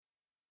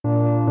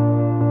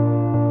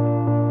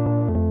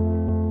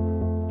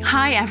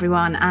Hi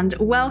everyone, and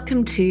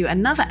welcome to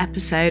another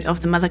episode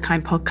of the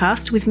Motherkind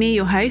podcast with me,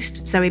 your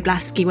host, Zoe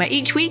Blaskey, where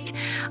each week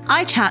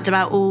I chat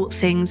about all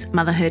things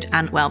motherhood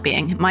and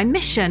well-being. My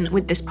mission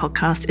with this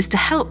podcast is to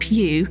help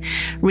you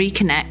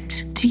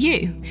reconnect to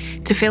you,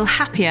 to feel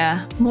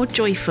happier, more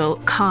joyful,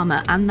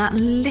 calmer, and that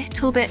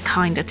little bit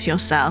kinder to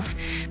yourself.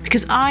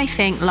 Because I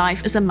think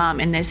life as a mum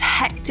in this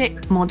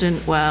hectic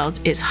modern world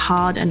is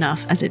hard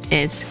enough as it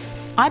is.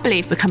 I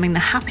believe becoming the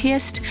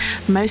happiest,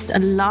 most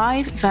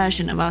alive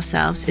version of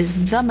ourselves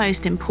is the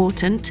most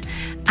important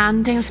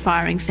and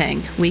inspiring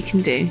thing we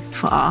can do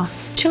for our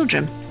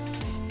children.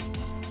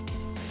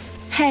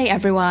 Hey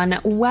everyone,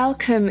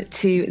 welcome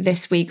to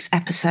this week's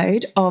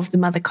episode of the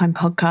Motherkind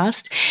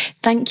podcast.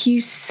 Thank you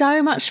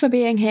so much for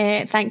being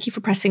here. Thank you for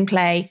pressing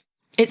play.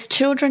 It's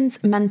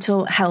Children's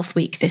Mental Health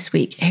Week this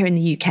week here in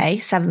the UK,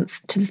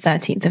 7th to the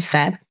 13th of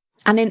Feb.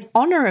 And in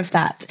honour of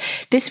that,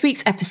 this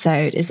week's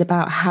episode is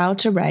about how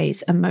to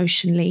raise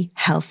emotionally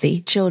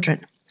healthy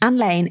children. Anne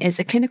Lane is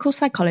a clinical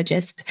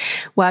psychologist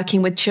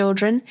working with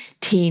children,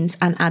 teens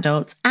and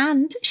adults,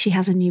 and she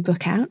has a new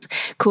book out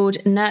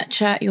called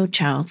Nurture Your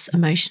Child's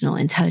Emotional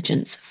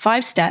Intelligence,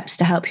 5 steps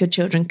to help your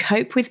children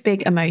cope with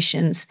big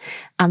emotions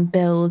and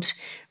build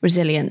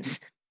resilience.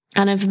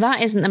 And if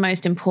that isn't the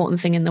most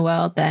important thing in the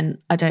world, then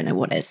I don't know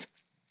what is.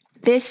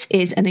 This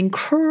is an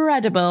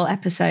incredible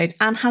episode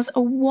and has a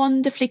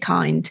wonderfully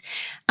kind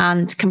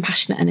and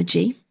compassionate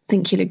energy, I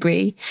think you'll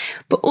agree,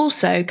 but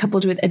also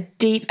coupled with a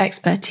deep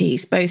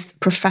expertise, both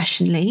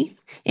professionally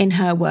in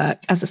her work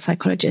as a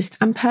psychologist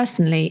and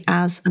personally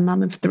as a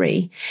mum of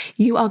 3.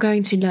 You are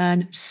going to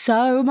learn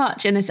so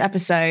much in this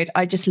episode.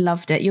 I just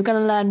loved it. You're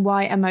going to learn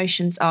why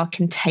emotions are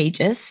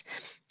contagious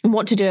and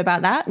what to do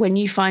about that when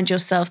you find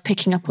yourself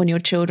picking up on your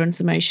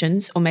children's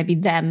emotions, or maybe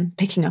them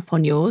picking up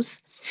on yours.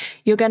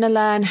 You're going to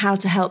learn how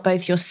to help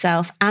both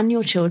yourself and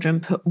your children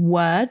put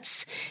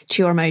words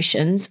to your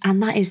emotions,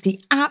 and that is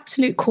the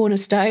absolute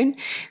cornerstone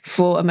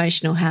for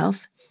emotional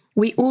health.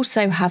 We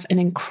also have an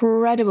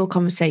incredible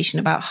conversation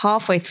about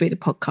halfway through the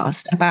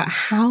podcast about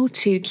how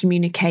to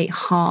communicate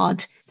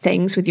hard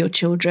things with your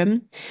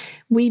children.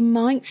 We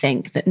might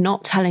think that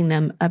not telling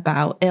them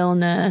about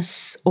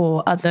illness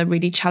or other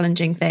really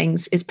challenging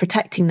things is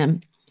protecting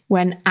them,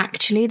 when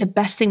actually the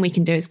best thing we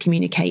can do is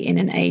communicate in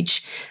an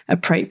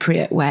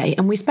age-appropriate way.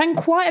 And we spend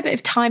quite a bit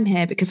of time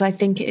here because I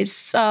think it is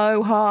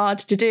so hard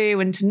to do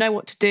and to know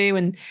what to do.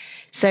 And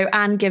so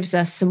Anne gives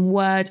us some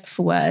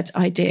word-for-word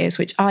ideas,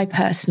 which I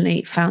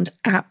personally found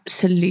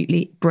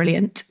absolutely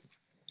brilliant.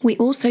 We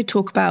also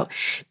talk about,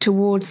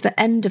 towards the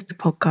end of the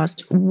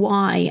podcast,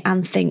 why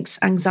Anne thinks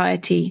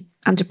anxiety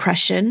and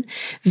depression,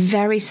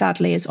 very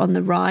sadly, is on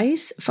the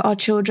rise for our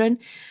children,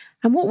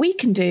 and what we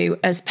can do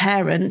as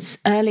parents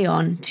early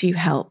on to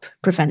help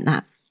prevent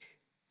that.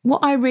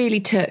 What I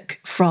really took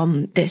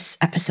from this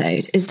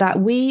episode is that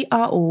we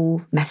are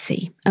all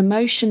messy.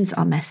 Emotions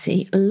are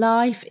messy.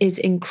 Life is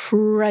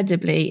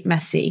incredibly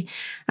messy.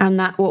 And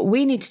that what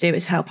we need to do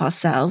is help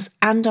ourselves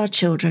and our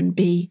children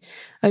be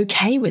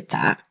okay with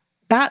that.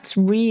 That's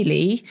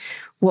really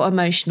what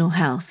emotional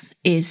health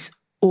is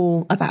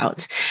all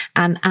about.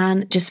 And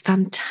Anne just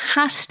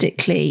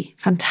fantastically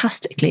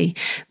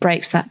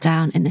breaks that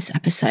down in this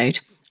episode.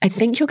 I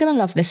think you're going to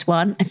love this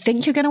one. I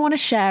think you're going to want to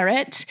share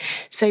it.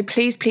 So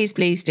please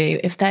do.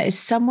 If there is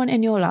someone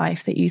in your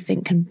life that you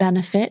think can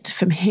benefit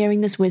from hearing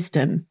this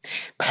wisdom,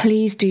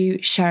 please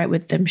do share it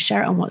with them.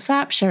 Share it on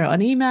WhatsApp, share it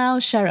on email,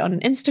 share it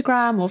on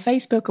Instagram or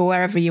Facebook or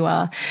wherever you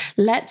are.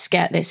 Let's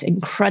get this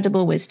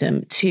incredible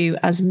wisdom to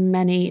as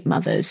many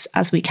mothers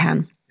as we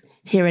can.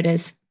 Here it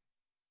is.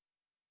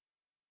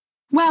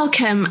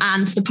 Welcome,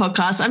 Anne, to the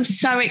podcast. I'm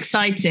so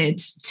excited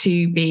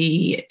to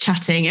be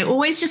chatting. It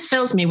always just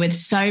fills me with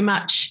so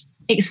much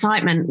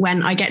excitement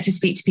when I get to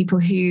speak to people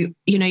who,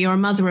 you know, you're a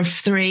mother of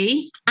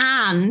 3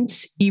 and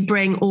you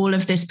bring all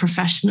of this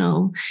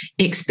professional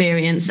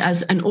experience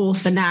as an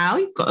author now.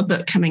 You've got a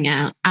book coming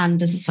out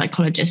and as a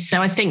psychologist.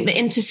 So I think the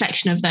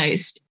intersection of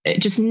those, it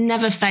just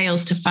never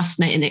fails to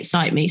fascinate and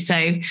excite me.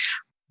 So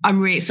I'm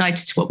really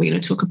excited to what we're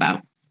going to talk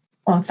about.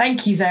 Well,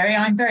 thank you, Zoe.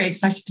 I'm very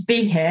excited to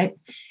be here.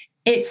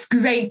 It's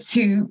great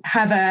to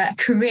have a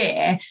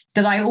career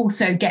that I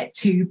also get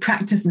to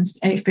practice and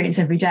experience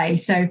every day.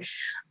 So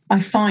I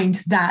find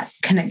that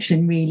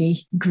connection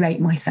really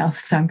great myself.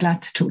 So I'm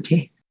glad to talk to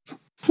you.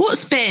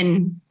 What's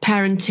been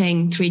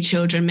parenting 3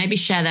 children? Maybe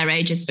share their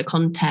ages for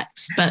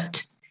context,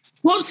 but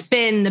what's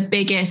been the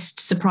biggest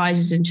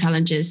surprises and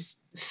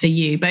challenges for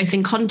you, both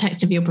in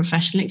context of your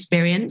professional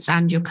experience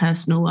and your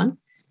personal one?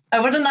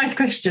 Oh, what a nice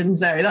question,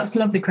 Zoe. That's a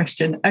lovely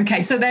question.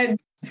 Okay, so they're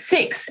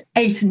 6,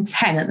 8 and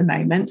 10 at the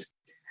moment.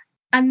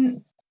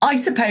 And I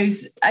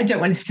suppose, I don't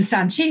want this to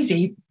sound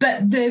cheesy,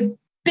 but the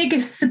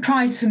biggest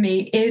surprise for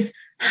me is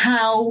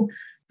how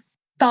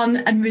fun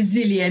and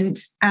resilient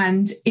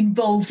and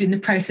involved in the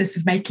process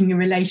of making a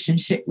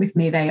relationship with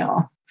me they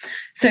are.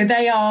 So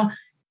they are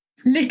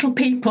little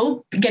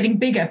people, getting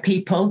bigger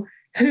people,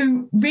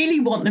 who really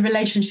want the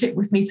relationship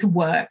with me to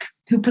work,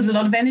 who put a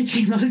lot of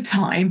energy, a lot of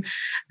time,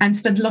 and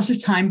spend a lot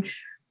of time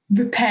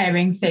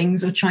repairing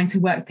things or trying to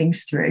work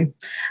things through.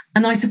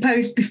 And I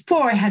suppose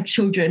before I had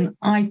children,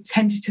 I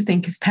tended to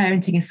think of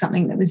parenting as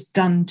something that was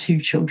done to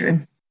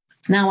children.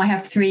 Now I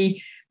have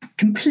 3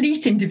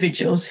 complete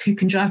individuals who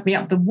can drive me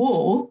up the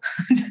wall,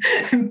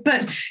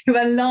 but who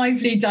are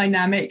lively,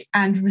 dynamic,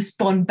 and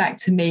respond back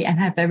to me and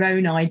have their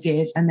own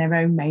ideas and their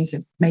own ways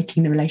of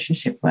making the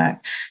relationship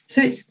work.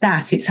 So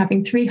it's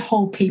having 3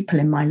 whole people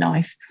in my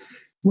life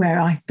where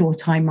I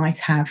thought I might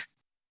have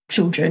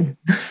children,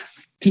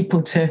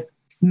 people to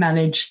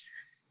manage,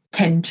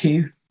 tend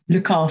to,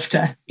 look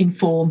after,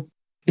 inform.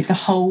 It's a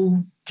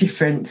whole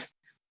different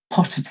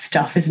pot of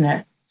stuff, isn't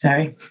it?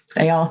 So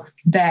they are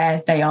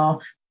there, they are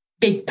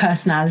big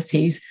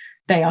personalities,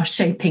 they are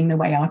shaping the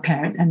way I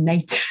parent, and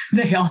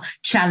they are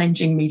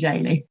challenging me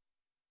daily.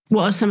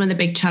 What are some of the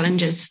big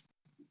challenges?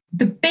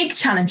 The big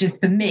challenges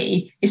for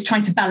me is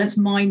trying to balance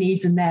my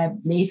needs and their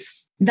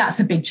needs. That's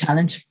a big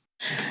challenge.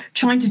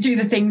 Trying to do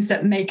the things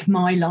that make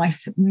my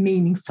life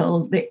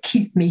meaningful, that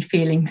keep me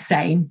feeling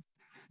sane,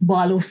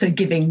 while also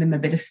giving them a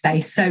bit of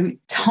space. So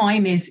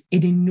time is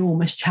an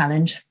enormous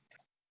challenge.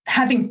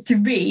 Having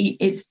 3,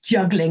 it's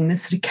juggling the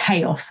sort of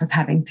chaos of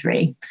having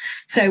 3.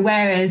 So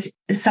whereas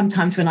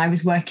sometimes when I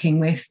was working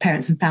with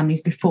parents and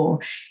families before,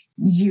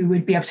 you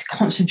would be able to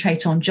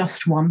concentrate on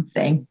just one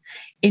thing.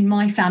 In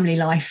my family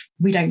life,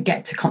 we don't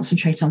get to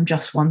concentrate on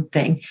just one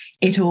thing.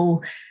 It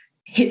all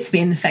hits me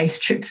in the face,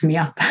 trips me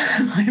up.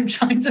 I'm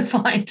trying to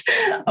find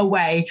a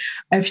way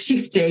of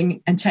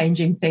shifting and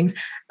changing things.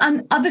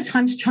 And other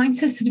times trying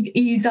to sort of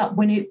ease up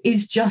when it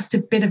is just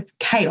a bit of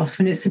chaos,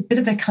 when it's a bit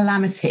of a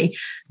calamity,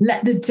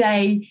 let the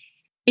day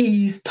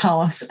ease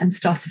past and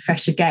start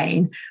afresh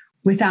again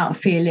without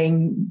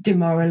feeling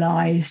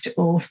demoralized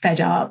or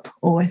fed up,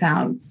 or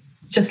without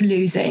just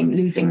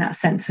losing that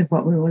sense of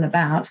what we're all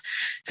about.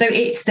 So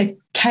it's the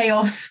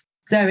chaos,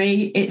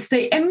 Zoe, it's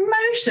the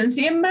emotions.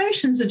 The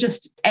emotions are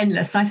just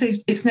endless. I think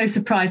it's no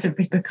surprise that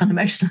we become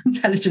emotional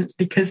intelligence,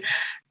 because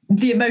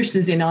the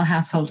emotions in our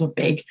household are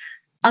big.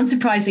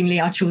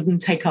 Unsurprisingly, our children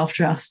take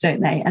after us,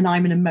 don't they? And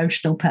I'm an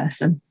emotional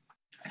person.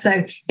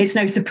 So it's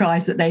no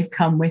surprise that they've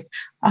come with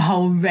a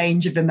whole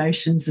range of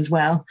emotions as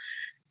well.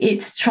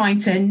 It's trying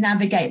to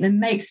navigate them,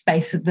 make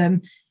space for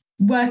them,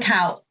 work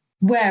out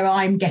where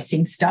I'm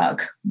getting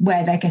stuck,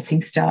 where they're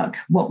getting stuck,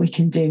 what we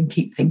can do and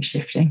keep things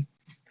shifting.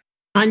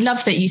 I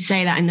love that you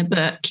say that in the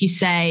book. You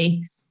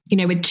say,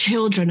 with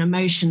children,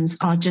 emotions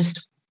are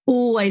just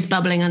always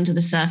bubbling under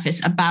the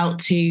surface, about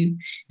to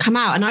come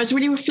out. And I was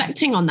really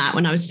reflecting on that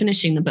when I was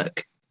finishing the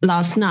book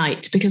last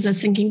night, because I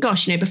was thinking,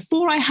 gosh,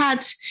 before I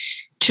had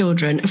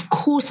children, of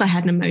course I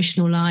had an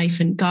emotional life,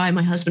 and Guy,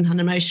 my husband, had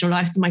an emotional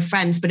life with my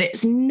friends, but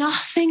it's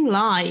nothing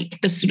like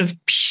the sort of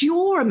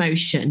pure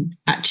emotion,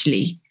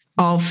 actually,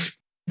 of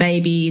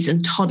babies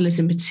and toddlers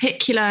in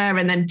particular,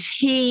 and then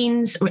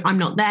teens. I'm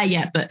not there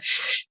yet, but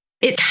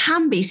it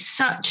can be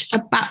such a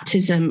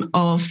baptism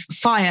of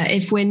fire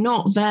if we're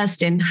not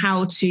versed in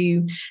how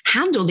to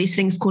handle these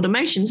things called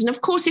emotions. And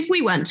of course, if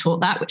we weren't taught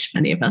that, which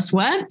many of us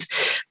weren't,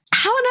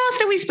 how on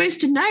earth are we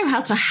supposed to know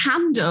how to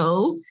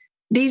handle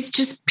these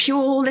just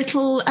pure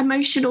little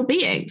emotional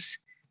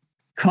beings?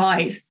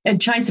 Quite.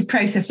 And trying to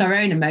process our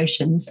own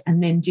emotions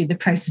and then do the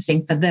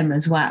processing for them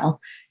as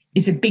well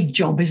is a big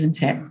job,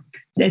 isn't it?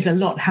 There's a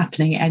lot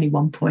happening at any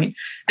one point.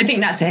 I think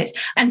that's it.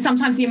 And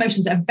sometimes the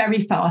emotions are very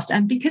fast.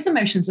 And because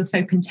emotions are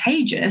so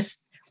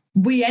contagious,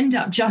 we end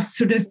up just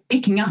sort of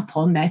picking up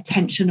on their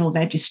tension or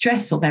their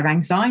distress or their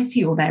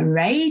anxiety or their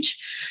rage.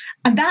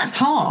 And that's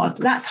hard.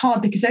 That's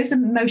hard because those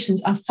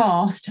emotions are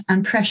fast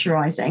and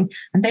pressurizing,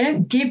 and they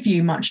don't give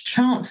you much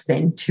chance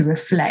then to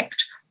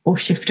reflect or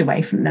shift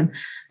away from them.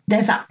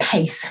 There's that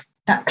pace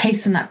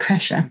and that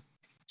pressure.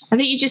 I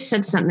think you just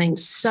said something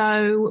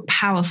so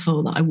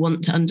powerful that I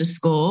want to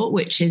underscore,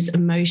 which is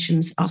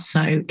emotions are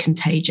so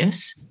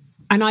contagious.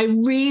 And I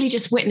really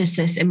just witnessed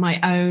this in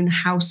my own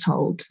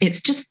household. It's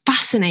just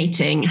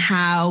fascinating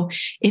how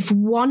if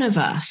one of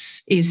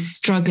us is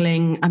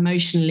struggling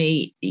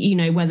emotionally,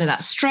 whether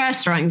that's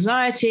stress or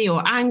anxiety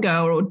or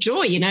anger or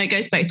joy, it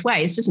goes both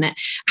ways, doesn't it?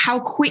 How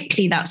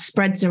quickly that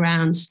spreads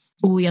around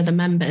all the other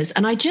members.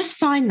 And I just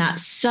find that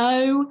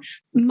so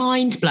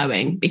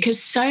mind-blowing,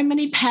 because so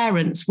many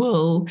parents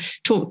will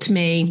talk to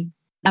me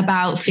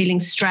about feeling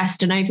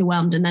stressed and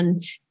overwhelmed, and then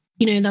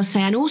they'll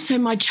say, and also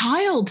my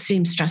child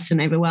seems stressed and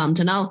overwhelmed.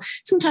 And I'll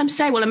sometimes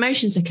say, well,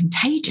 emotions are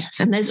contagious.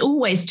 And there's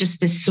always just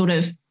this sort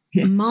of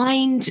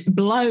mind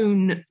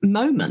blown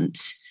moment.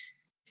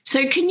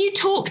 So can you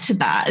talk to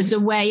that as a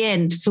way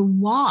in for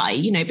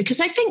why, because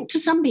I think to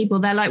some people,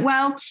 they're like,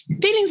 well,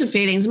 feelings are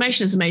feelings,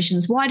 emotions are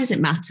emotions. Why does it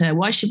matter?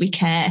 Why should we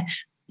care?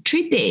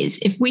 Truth is,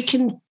 if we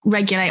can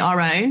regulate our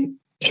own,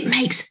 it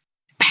makes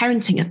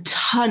parenting a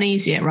ton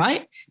easier,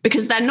 right?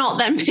 Because they're not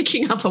then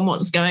picking up on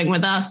what's going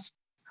with us.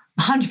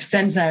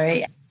 100%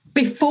 Zoe.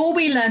 Before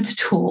we learn to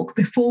talk,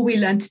 before we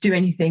learn to do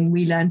anything,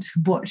 we learn to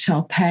watch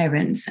our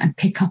parents and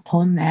pick up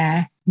on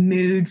their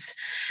moods,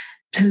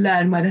 to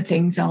learn whether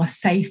things are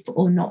safe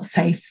or not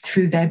safe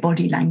through their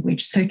body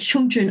language. So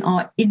children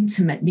are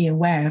intimately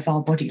aware of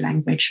our body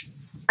language.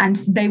 And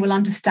they will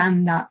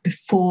understand that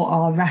before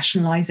our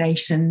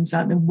rationalizations,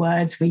 the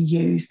words we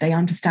use. They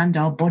understand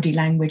our body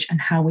language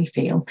and how we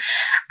feel.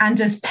 And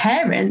as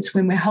parents,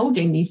 when we're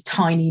holding these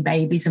tiny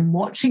babies and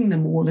watching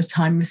them all the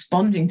time,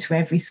 responding to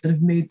every sort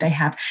of mood they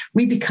have,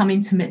 we become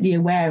intimately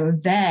aware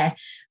of their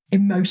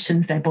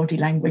emotions, their body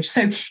language.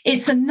 So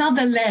it's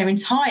another layer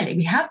entirely.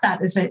 We have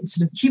that as a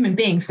sort of human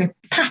beings. We're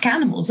pack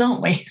animals,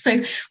 aren't we?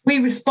 So we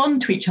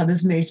respond to each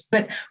other's moods.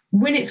 But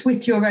when it's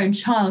with your own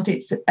child,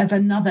 it's of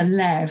another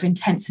layer of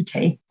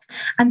intensity.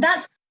 And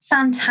that's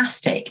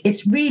fantastic.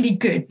 It's really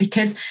good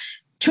because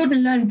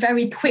children learn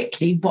very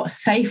quickly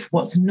what's safe,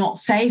 what's not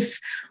safe,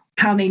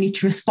 how they need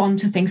to respond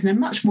to things in a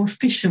much more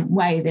efficient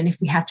way than if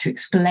we had to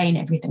explain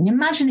everything.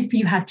 Imagine if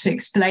you had to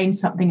explain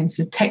something in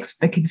sort of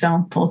textbook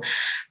example.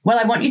 Well,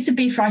 I want you to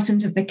be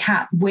frightened of the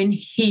cat when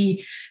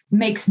he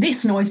makes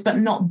this noise, but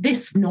not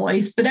this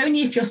noise, but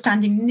only if you're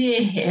standing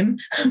near him,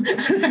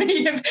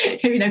 only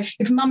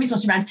if mummy's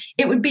not around.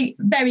 It would be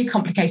a very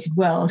complicated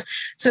world.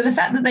 So the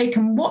fact that they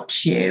can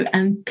watch you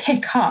and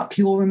pick up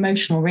your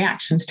emotional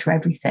reactions to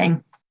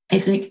everything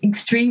is an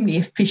extremely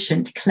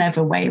efficient,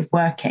 clever way of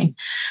working.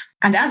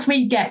 And as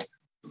we get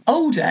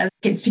older,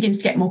 it begins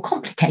to get more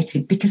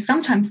complicated because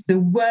sometimes the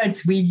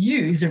words we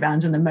use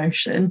around an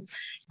emotion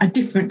are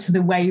different to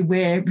the way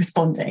we're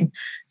responding.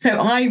 So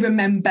I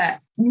remember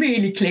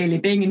really clearly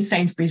being in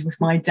Sainsbury's with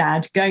my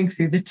dad, going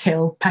through the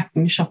till,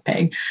 packing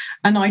shopping.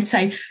 And I'd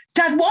say,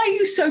 Dad, why are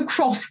you so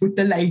cross with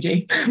the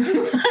lady?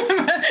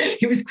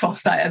 He was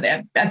cross.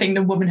 I think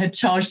the woman had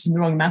charged him the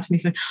wrong amount. And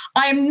he said,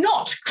 I am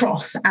not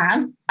cross,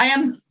 Anne. I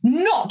am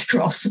not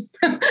cross.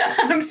 And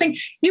I'm saying,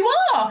 you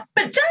are,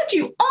 but Dad,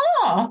 you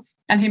are.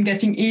 And him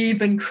getting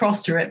even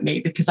crosser at me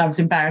because I was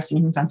embarrassing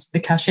him in front of the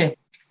cashier.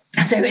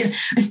 So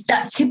it's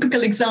that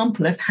typical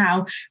example of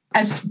how,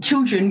 as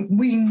children,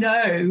 we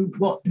know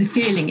what the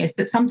feeling is,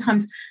 but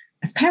sometimes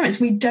as parents,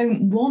 we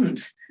don't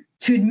want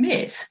to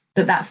admit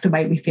that that's the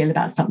way we feel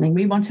about something.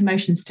 We want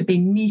emotions to be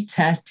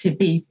neater, to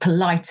be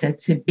politer,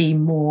 to be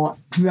more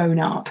grown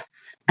up.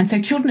 And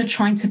so children are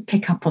trying to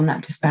pick up on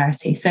that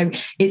disparity. So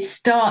it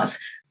starts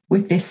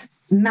with this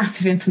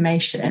massive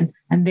information,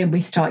 and then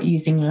we start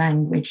using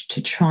language to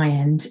try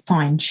and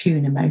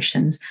fine-tune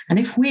emotions. And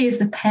if we as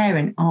the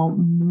parent aren't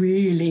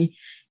really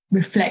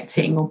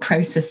reflecting or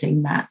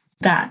processing that,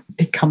 that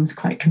becomes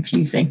quite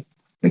confusing.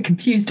 We're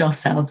confused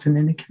ourselves, and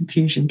then the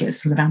confusion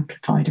gets sort of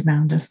amplified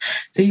around us.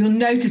 So you'll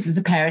notice as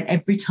a parent,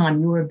 every time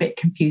you're a bit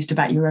confused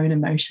about your own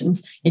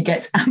emotions, it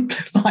gets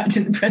amplified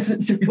in the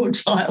presence of your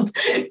child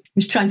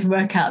who's trying to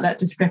work out that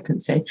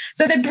discrepancy.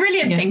 So they're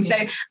brilliant things.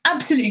 They're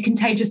absolutely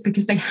contagious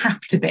because they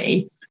have to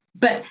be.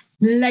 But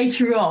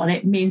later on,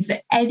 it means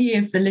that any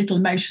of the little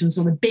emotions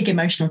or the big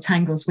emotional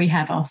tangles we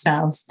have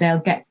ourselves, they'll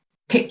get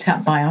picked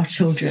up by our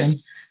children,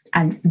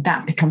 and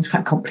that becomes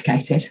quite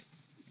complicated.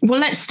 Well,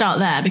 let's start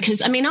there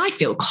because, I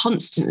feel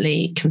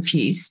constantly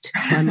confused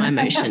by my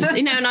emotions,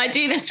 and I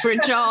do this for a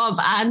job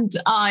and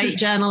I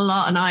journal a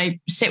lot and I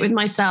sit with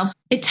myself.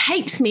 It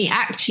takes me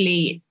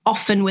actually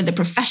often with a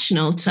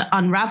professional to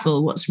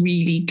unravel what's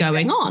really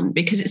going on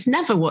because it's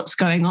never what's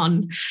going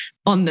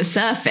on the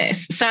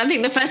surface. So I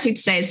think the first thing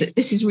to say is that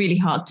this is really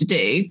hard to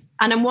do.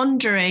 And I'm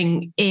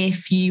wondering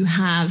if you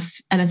have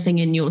anything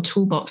in your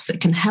toolbox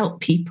that can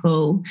help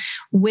people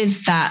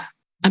with that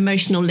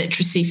emotional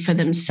literacy for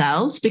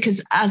themselves,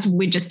 because as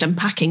we're just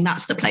unpacking,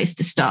 that's the place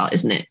to start,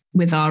 isn't it?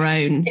 With our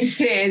own.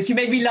 It is. You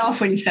made me laugh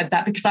when you said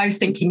that because I was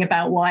thinking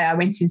about why I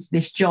went into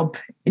this job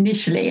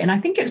initially. And I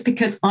think it's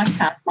because I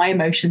found my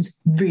emotions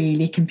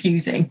really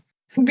confusing.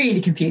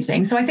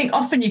 So I think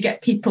often you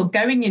get people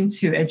going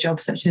into a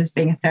job such as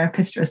being a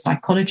therapist or a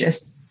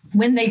psychologist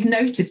when they've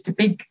noticed a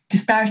big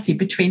disparity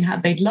between how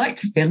they'd like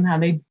to feel and how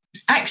they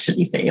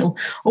actually feel,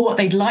 or what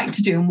they'd like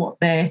to do and what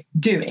they're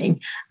doing.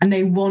 And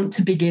they want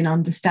to begin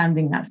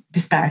understanding that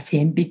disparity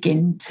and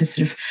begin to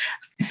sort of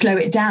slow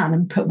it down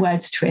and put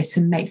words to it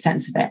and make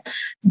sense of it.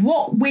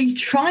 What we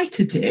try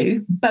to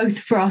do, both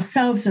for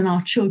ourselves and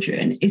our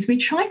children, is we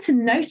try to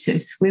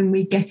notice when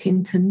we get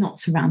into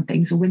knots around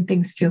things or when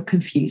things feel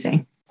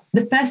confusing.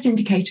 The first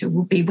indicator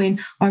will be when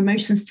our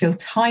emotions feel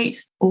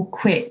tight or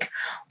quick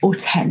or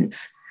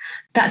tense.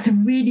 That's a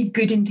really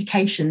good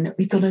indication that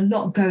we've got a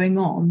lot going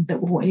on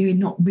that we're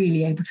not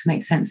really able to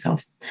make sense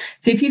of.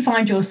 So if you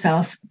find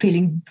yourself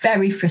feeling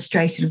very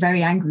frustrated or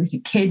very angry with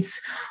your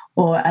kids,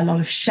 or a lot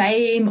of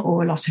shame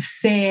or a lot of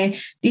fear,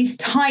 these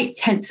tight,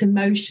 tense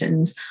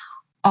emotions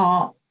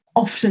are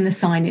often a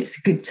sign it's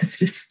good to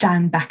sort of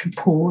stand back and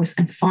pause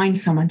and find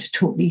someone to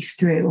talk these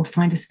through, or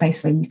find a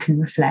space where you can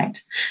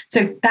reflect.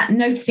 So that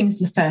noticing is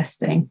the first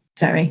thing,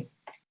 Zoe.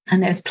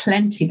 And there's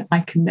plenty that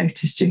I can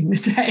notice during the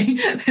day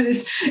that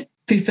is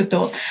food for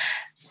thought.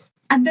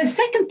 And the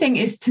second thing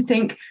is to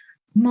think,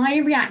 my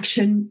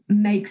reaction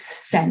makes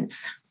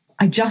sense.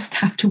 I just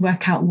have to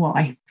work out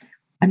why.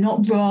 I'm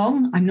not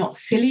wrong. I'm not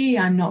silly.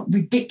 I'm not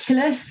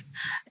ridiculous.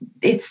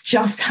 It's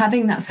just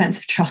having that sense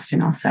of trust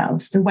in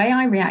ourselves. The way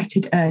I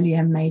reacted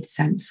earlier made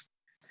sense.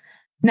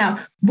 Now,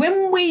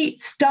 when we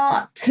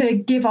start to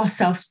give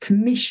ourselves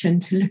permission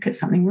to look at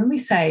something, when we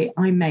say,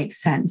 I make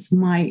sense,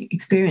 my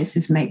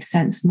experiences make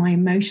sense, my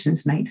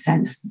emotions make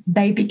sense,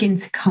 they begin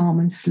to calm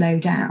and slow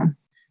down.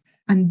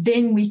 And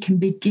then we can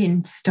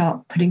begin to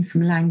start putting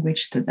some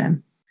language to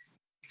them.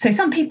 So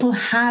some people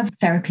have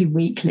therapy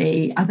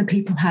weekly, other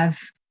people have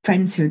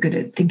friends who are good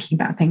at thinking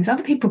about things,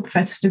 other people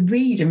prefer to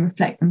read and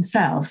reflect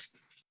themselves.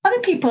 Other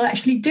people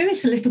actually do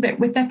it a little bit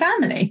with their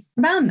family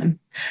around them.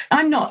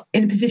 I'm not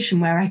in a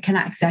position where I can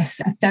access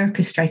a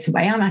therapist straight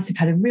away. I might have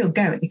had a real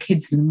go at the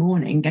kids in the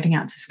morning, getting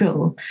out to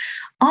school.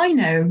 I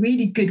know a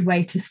really good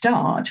way to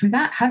start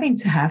without having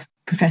to have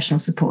professional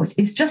support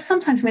is just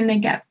sometimes when they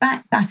get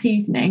back that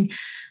evening,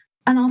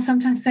 and I'll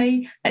sometimes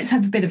say, let's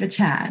have a bit of a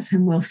chat,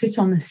 and we'll sit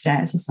on the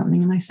stairs or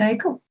something. And I say, I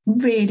got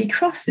really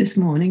cross this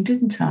morning,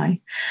 didn't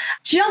I?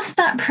 Just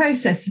that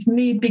process of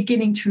me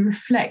beginning to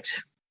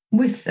reflect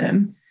with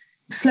them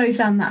slows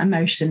down that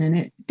emotion and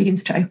it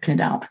begins to open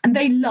it up. And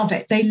they love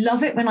it. They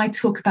love it when I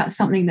talk about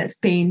something that's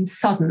been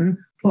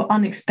sudden or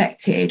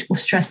unexpected or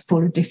stressful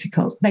or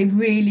difficult. They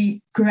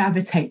really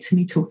gravitate to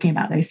me talking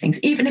about those things.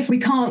 Even if we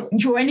can't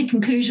draw any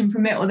conclusion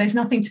from it or there's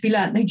nothing to be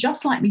learned, they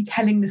just like me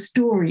telling the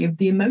story of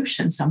the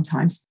emotion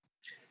sometimes.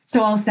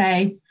 So I'll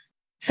say,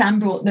 Sam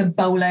brought the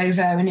bowl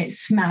over and it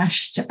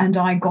smashed and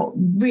I got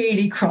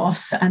really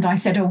cross. And I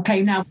said,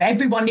 okay, now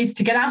everyone needs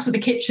to get out of the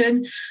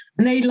kitchen.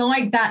 And they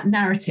like that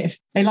narrative.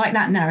 They like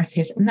that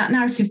narrative. And that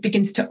narrative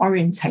begins to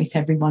orientate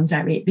everyone's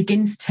area. It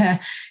begins to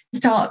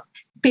start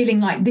feeling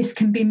like this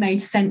can be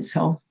made sense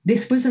of.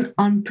 This wasn't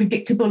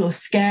unpredictable or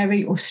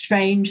scary or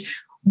strange.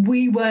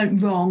 We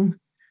weren't wrong.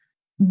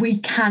 We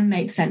can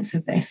make sense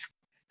of this.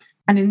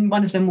 And then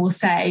one of them will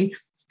say,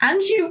 and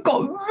you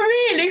got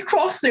really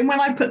cross then when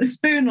I put the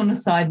spoon on the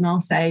side. And I'll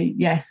say,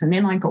 yes. And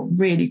then I got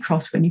really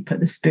cross when you put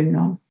the spoon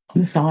on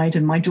the side.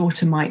 And my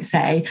daughter might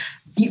say,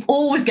 you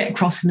always get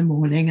cross in the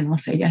morning. And I'll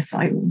say, yes,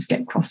 I always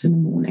get cross in the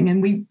morning.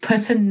 And we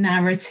put a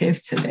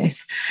narrative to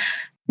this.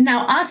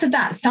 Now, after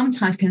that,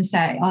 sometimes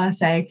I'll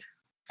say,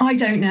 I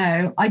don't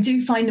know. I do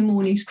find the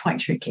mornings quite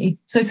tricky.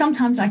 So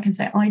sometimes I can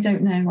say, I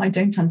don't know. I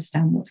don't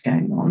understand what's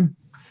going on.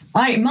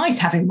 I might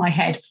have in my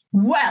head,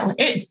 well,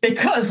 it's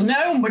because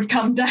no one would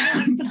come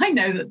down, but I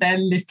know that they're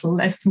little,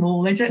 they're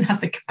small, they don't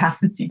have the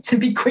capacity to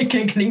be quick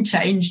at getting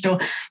changed or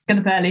get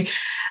up early.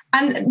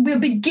 And we'll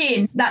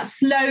begin, that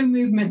slow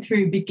movement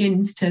through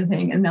begins to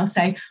think, and they'll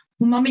say,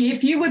 Mummy,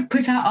 if you would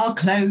put out our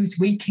clothes,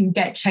 we can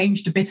get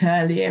changed a bit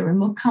earlier and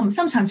we'll come.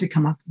 Sometimes we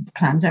come up with the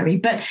plans early,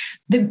 but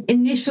the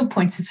initial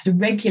point of sort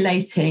of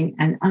regulating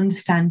and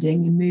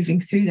understanding and moving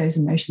through those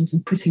emotions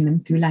and putting them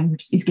through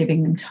language is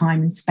giving them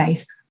time and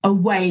space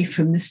away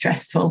from the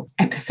stressful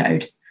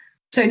episode.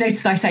 So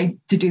notice I say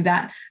to do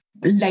that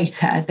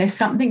later. There's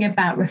something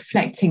about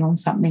reflecting on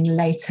something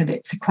later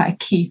that's quite a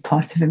key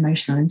part of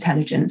emotional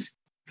intelligence.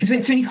 Because when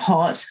it's really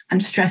hot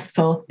and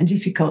stressful and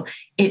difficult,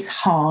 it's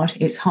hard.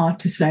 It's hard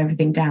to slow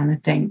everything down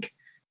and think.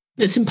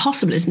 It's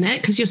impossible, isn't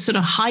it? Because you're sort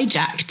of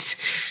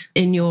hijacked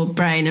in your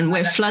brain and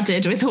we're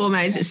flooded with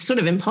hormones. It's sort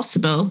of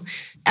impossible.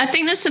 I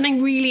think there's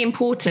something really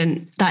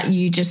important that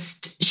you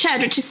just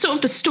shared, which is sort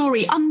of the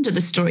story under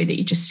the story that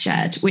you just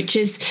shared, which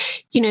is,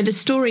 the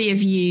story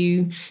of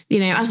you,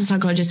 as a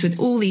psychologist with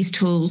all these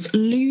tools,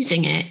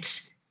 losing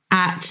it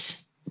at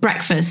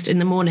breakfast in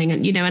the morning.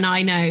 And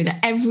I know that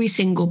every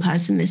single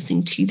person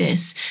listening to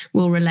this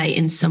will relate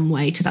in some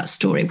way to that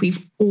story.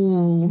 We've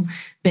all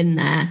been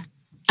there.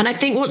 And I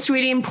think what's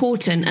really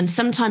important, and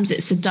sometimes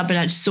it's a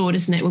double-edged sword,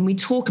 isn't it? When we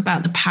talk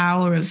about the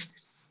power of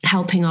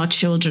helping our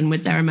children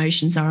with their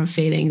emotions, our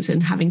feelings,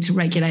 and having to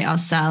regulate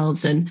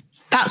ourselves. And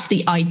that's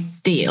the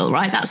ideal,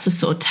 right? That's the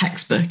sort of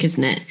textbook,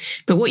 isn't it?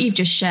 But what you've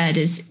just shared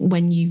is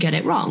when you get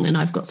it wrong. And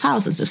I've got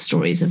thousands of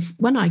stories of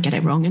when I get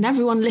it wrong, and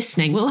everyone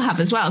listening will have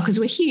as well, because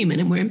we're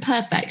human and we're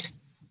imperfect.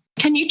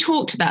 Can you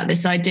talk to that,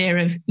 this idea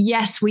of,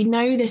 yes, we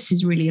know this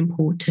is really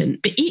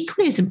important, but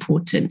equally as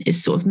important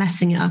is sort of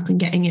messing it up and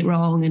getting it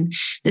wrong. And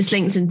this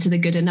links into the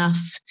good enough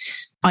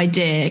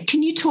idea.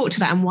 Can you talk to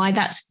that and why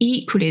that's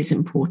equally as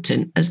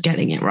important as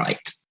getting it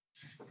right?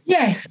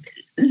 Yes,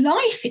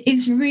 life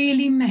is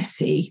really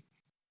messy.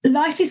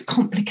 Life is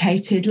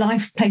complicated.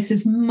 Life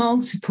places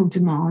multiple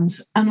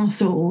demands on us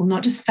all,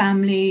 not just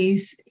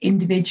families,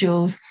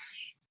 individuals.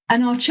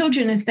 And our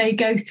children, as they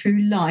go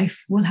through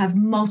life, will have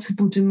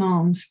multiple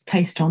demands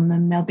placed on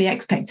them. There'll be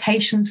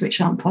expectations which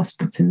aren't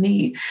possible to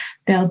meet.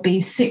 There'll be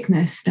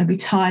sickness, there'll be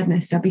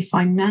tiredness, there'll be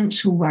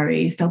financial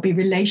worries, there'll be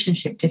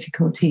relationship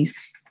difficulties.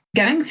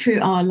 Going through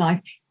our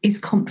life is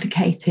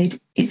complicated,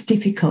 it's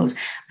difficult,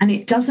 and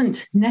it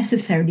doesn't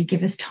necessarily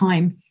give us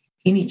time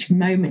in each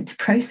moment to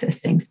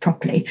process things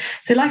properly.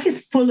 So life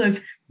is full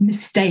of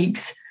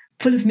mistakes,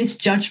 full of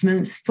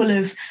misjudgments, full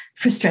of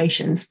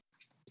frustrations.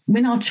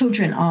 When our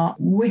children are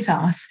with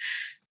us,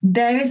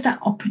 there is that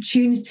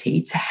opportunity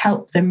to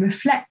help them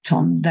reflect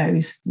on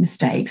those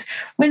mistakes.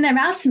 When they're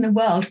out in the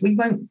world, we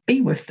won't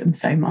be with them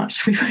so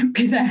much. We won't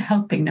be there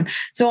helping them.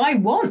 So I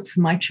want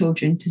for my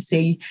children to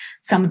see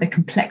some of the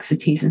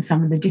complexities and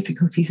some of the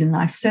difficulties in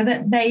life so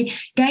that they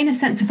gain a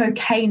sense of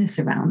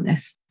okayness around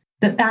this.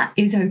 that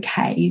is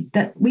okay,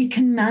 that we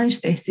can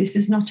manage this. This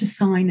is not a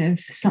sign of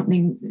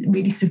something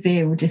really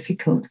severe or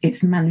difficult.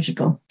 It's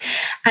manageable.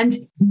 And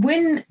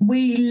when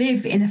we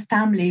live in a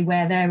family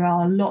where there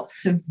are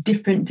lots of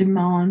different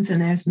demands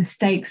and there's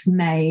mistakes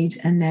made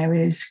and there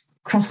is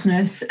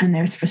crossness and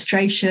there is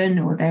frustration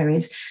or there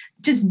is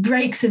just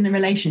breaks in the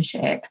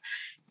relationship,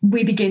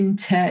 we begin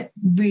to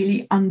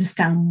really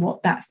understand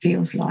what that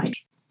feels like.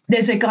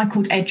 There's a guy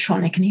called Ed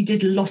Tronick, and he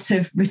did a lot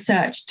of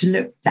research to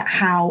look at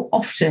how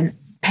often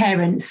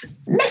parents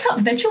mess up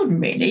with their children,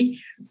 really.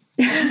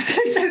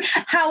 so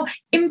how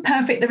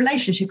imperfect the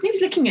relationship. He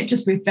was looking at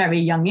just with very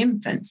young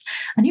infants.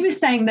 And he was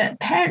saying that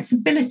parents'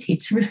 ability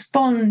to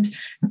respond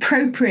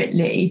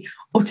appropriately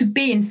or to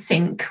be in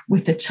sync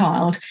with the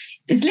child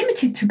is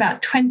limited to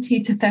about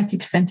 20 to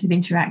 30% of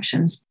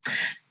interactions.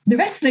 The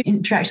rest of the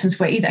interactions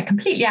were either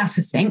completely out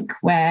of sync,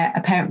 where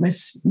a parent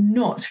was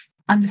not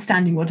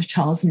understanding what a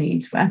child's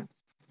needs were,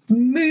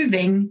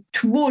 moving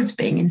towards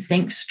being in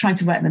sync, trying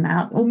to work them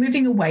out, or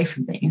moving away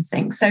from being in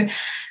sync. So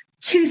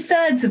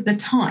 2/3 of the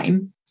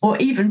time, or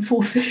even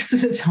 4/5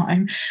 of the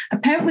time, a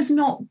parent was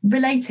not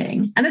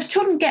relating. And as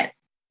children get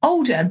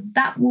older,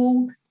 that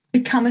will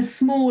become a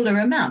smaller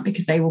amount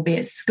because they will be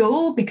at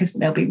school, because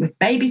they'll be with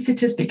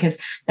babysitters, because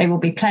they will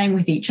be playing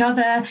with each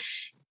other.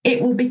 It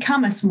will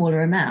become a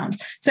smaller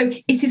amount. So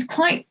it is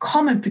quite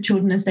common for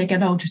children as they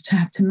get older to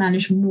have to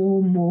manage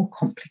more and more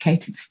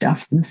complicated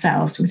stuff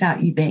themselves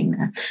without you being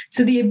there.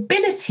 So the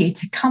ability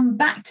to come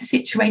back to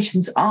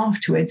situations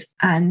afterwards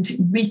and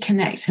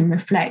reconnect and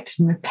reflect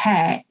and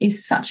repair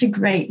is such a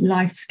great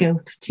life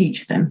skill to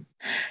teach them.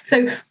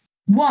 So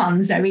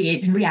one, Zoe,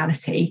 it's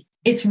reality.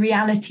 It's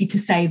reality to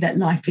say that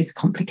life is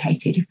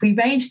complicated. If we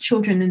raised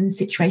children in a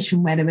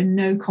situation where there were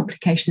no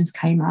complications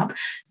came up,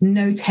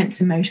 no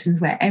tense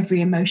emotions, where every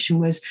emotion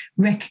was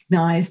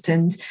recognised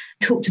and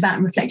talked about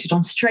and reflected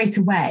on straight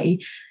away,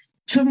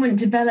 children wouldn't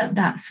develop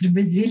that sort of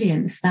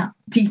resilience, that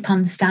deep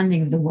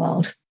understanding of the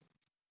world.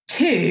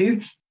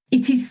 Two,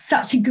 it is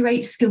such a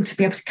great skill to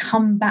be able to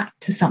come back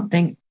to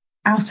something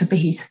out of the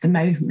heat of the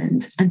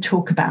moment and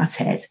talk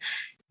about it.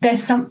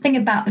 There's something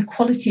about the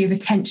quality of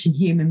attention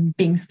human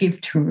beings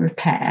give to a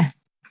repair.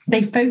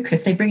 They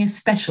focus, they bring a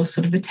special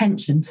sort of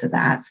attention to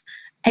that.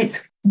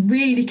 It's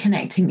really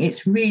connecting,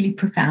 it's really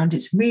profound,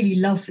 it's really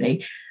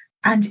lovely.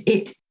 And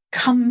it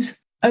comes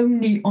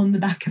only on the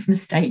back of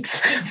mistakes.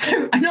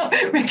 So I'm not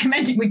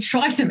recommending we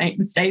try to make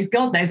mistakes.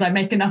 God knows I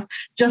make enough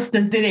just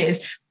as it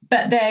is.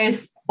 But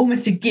there's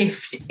almost a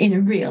gift in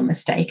a real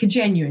mistake, a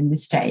genuine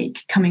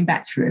mistake, coming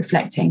back through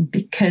reflecting,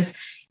 because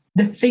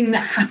the thing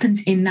that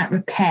happens in that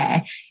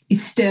repair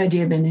is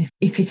sturdier than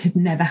if it had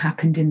never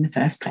happened in the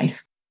first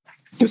place.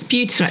 It's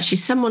beautiful, actually.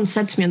 Someone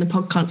said to me on the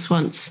podcast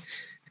once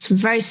some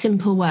very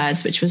simple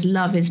words, which was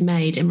love is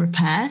made in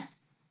repair.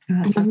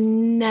 I've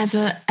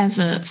never,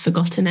 ever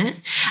forgotten it.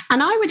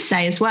 And I would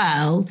say as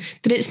well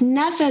that it's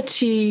never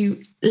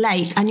too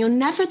late and you're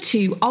never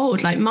too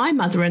old. Like my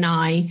mother and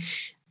I,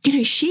 you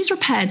know, she's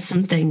repaired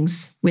some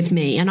things with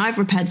me and I've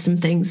repaired some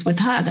things with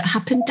her that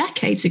happened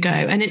decades ago.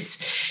 And it's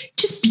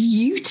just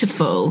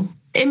beautiful.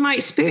 In my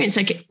experience,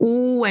 like it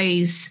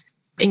always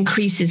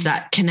increases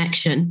that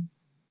connection,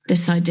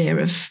 this idea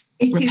of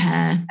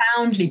repair. It is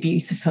profoundly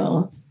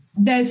beautiful.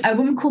 There's a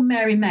woman called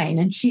Mary Main,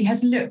 and she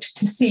has looked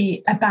to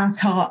see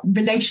about our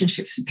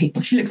relationships with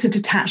people. She looks at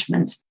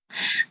attachment.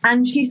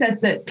 And she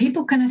says that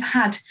people can have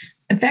had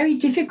a very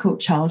difficult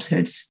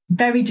childhoods,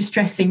 very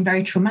distressing,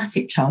 very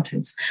traumatic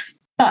childhoods.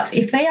 But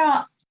if they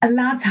are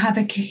allowed to have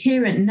a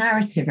coherent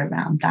narrative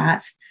around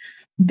that,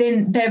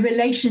 then their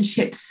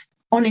relationships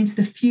on into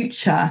the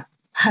future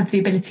have the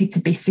ability to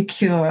be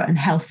secure and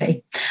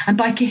healthy. And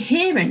by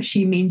coherent,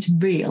 she means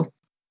real.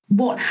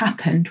 What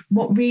happened?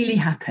 What really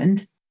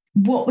happened?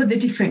 What were the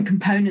different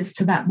components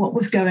to that? What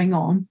was going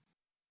on?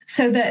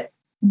 So that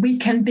we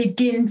can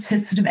begin to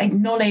sort of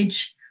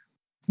acknowledge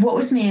what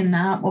was me in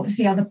that? What was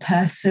the other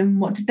person?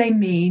 What did they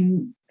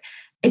mean?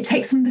 It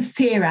takes some of the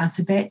fear out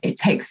of it. It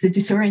takes the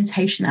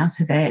disorientation out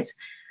of it.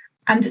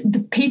 And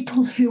the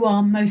people who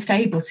are most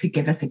able to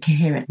give us a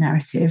coherent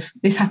narrative,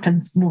 this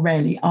happens more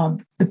rarely, are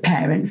the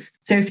parents.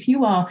 So if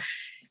you are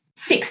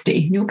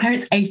 60 and your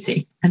parent's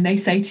 80 and they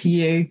say to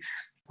you,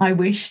 I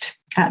wished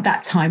at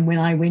that time when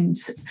I went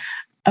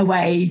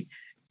away,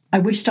 I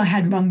wished I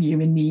had rung you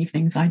in the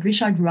evenings. I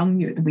wish I'd rung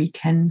you at the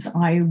weekends.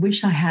 I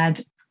wish I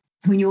had,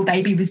 when your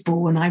baby was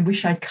born, I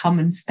wish I'd come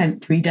and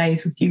spent 3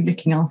 days with you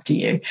looking after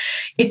you.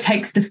 It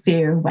takes the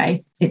fear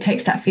away. It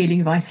takes that feeling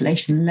of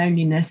isolation and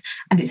loneliness,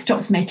 and it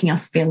stops making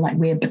us feel like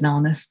we're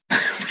bananas.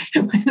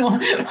 We're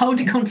not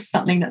holding on to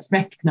something that's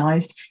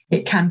recognised.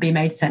 It can be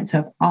made sense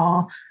of.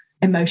 Our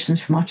emotions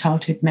from our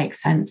childhood make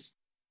sense.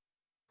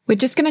 We're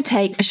just going to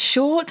take a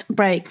short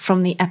break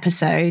from the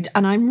episode,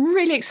 and I'm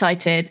really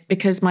excited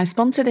because my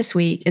sponsor this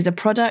week is a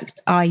product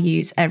I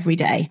use every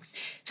day.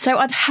 So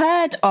I'd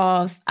heard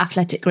of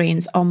Athletic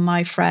Greens on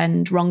my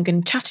friend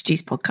Rangan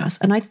Chatterjee's podcast,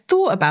 and I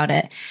thought about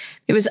it.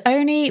 It was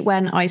only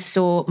when I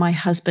saw my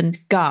husband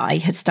Guy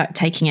had started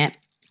taking it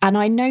And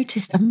I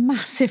noticed a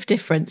massive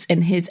difference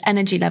in his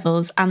energy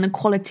levels and the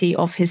quality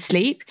of his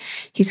sleep.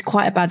 He's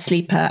quite a bad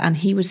sleeper and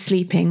he was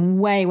sleeping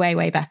way, way,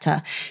 way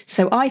better.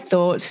 So I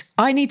thought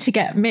I need to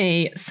get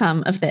me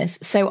some of this.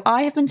 So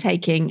I have been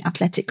taking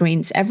Athletic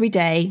Greens every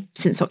day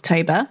since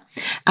October,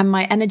 and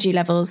my energy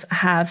levels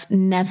have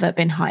never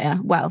been higher.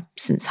 Well,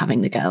 since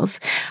having the girls.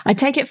 I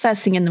take it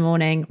first thing in the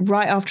morning,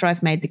 right after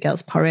I've made the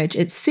girls' porridge.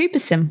 It's super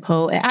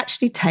simple. It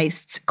actually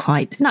tastes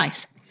quite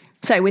nice.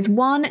 So with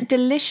one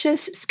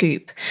delicious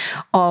scoop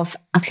of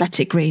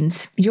Athletic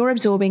Greens, you're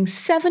absorbing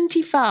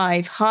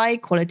 75 high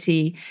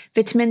quality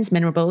vitamins,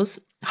 minerals,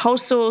 whole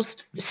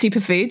sourced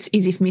superfoods,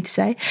 easy for me to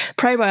say,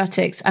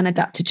 probiotics and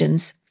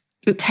adaptogens.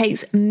 It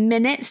takes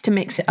minutes to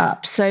mix it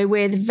up. So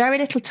with very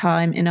little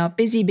time in our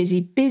busy,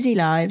 busy, busy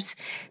lives,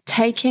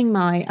 taking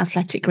my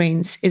Athletic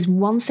Greens is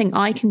one thing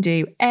I can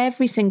do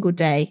every single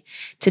day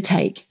to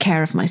take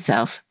care of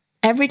myself.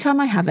 Every time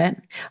I have it,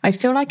 I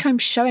feel like I'm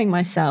showing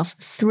myself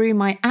through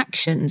my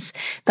actions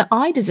that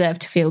I deserve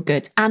to feel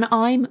good and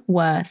I'm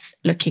worth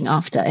looking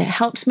after. It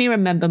helps me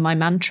remember my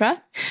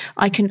mantra.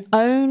 I can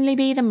only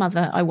be the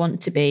mother I want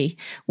to be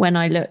when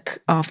I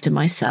look after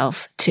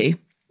myself too.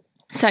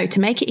 So to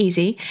make it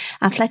easy,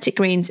 Athletic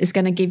Greens is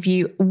going to give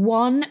you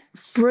 1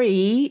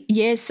 free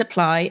year's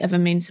supply of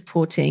immune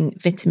supporting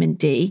vitamin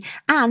D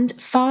and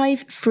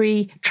 5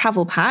 free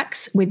travel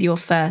packs with your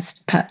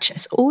first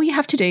purchase. All you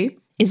have to do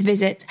is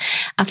visit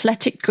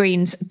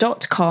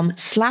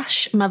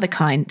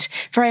athleticgreens.com/motherkind.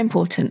 Very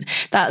important.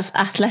 That's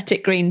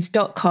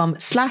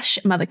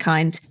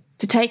athleticgreens.com/motherkind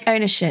to take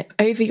ownership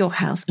over your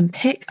health and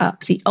pick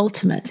up the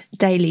ultimate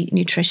daily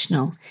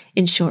nutritional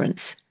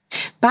insurance.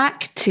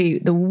 Back to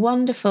the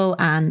wonderful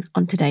Anne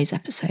on today's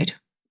episode.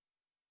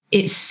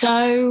 It's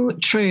so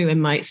true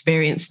in my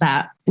experience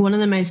that one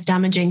of the most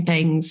damaging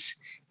things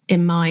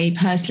in my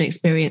personal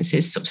experience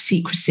is sort of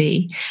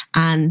secrecy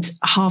and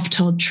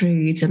half-told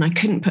truths, and I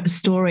couldn't put a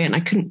story and I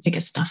couldn't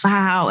figure stuff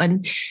out.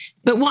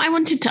 But what I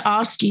wanted to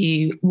ask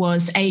you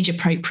was age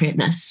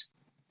appropriateness,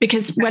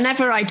 because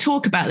whenever I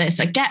talk about this,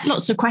 I get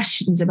lots of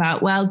questions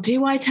about, well,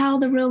 do I tell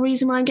the real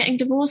reason why I'm getting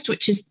divorced,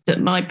 which is that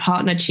my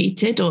partner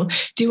cheated? Or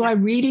do I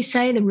really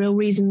say the real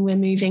reason we're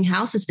moving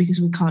house is because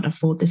we can't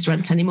afford this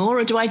rent anymore?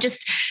 Or do I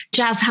just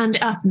jazz hand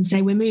it up and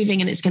say we're moving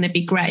and it's going to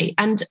be great?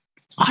 And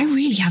I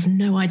really have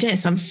no idea.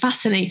 So I'm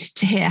fascinated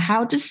to hear,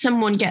 how does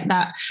someone get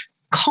that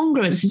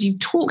congruence, as you've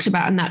talked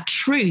about, and that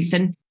truth?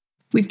 And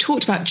we've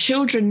talked about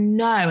children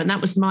know, and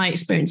that was my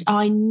experience.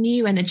 I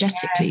knew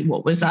energetically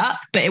what was up,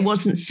 but it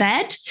wasn't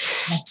said.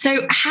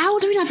 So how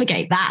do we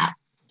navigate that?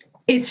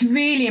 It's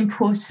really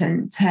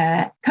important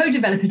to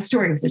co-develop a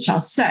story with the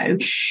child. So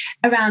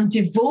around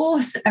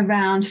divorce,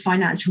 around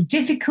financial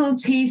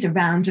difficulties,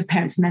 around a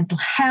parent's mental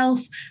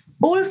health,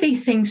 all of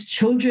these things,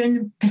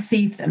 children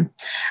perceive them.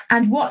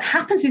 And what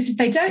happens is if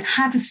they don't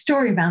have a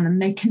story around them,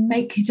 they can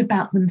make it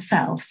about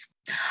themselves.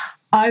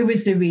 I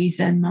was the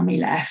reason Mummy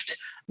left.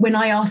 When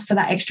I asked for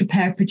that extra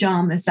pair of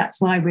pajamas, that's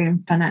why we're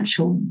in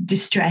financial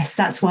distress.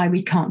 That's why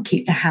we can't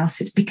keep the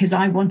house. It's because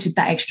I wanted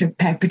that extra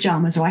pair of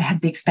pajamas, or I had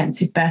the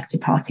expensive birthday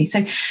party.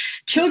 So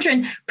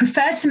children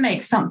prefer to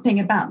make something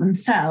about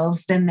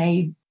themselves than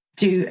they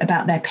do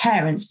about their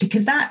parents,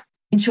 because that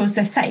ensures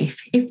they're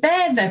safe. If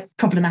they're the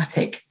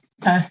problematic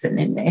person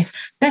in this,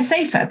 they're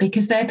safer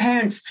because their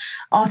parents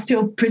are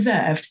still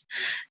preserved.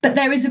 But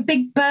there is a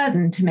big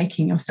burden to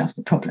making yourself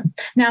the problem.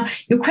 Now,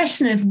 your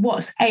question of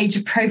what's age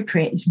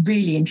appropriate is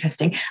really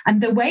interesting.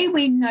 And the way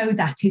we know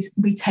that is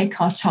we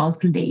take our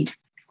child's lead.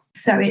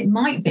 So it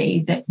might be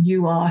that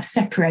you are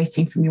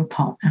separating from your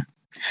partner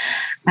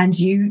and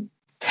you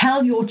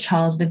tell your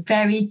child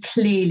very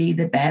clearly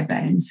the bare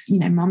bones,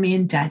 Mummy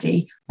and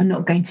Daddy are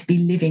not going to be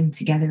living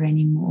together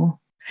anymore.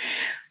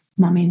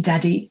 Mummy and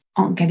Daddy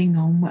aren't getting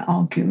on, we're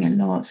arguing a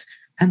lot,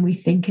 and we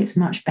think it's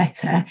much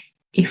better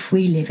if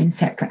we live in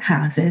separate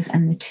houses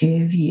and the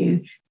two of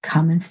you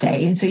come and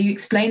stay. And so you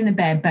explain the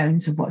bare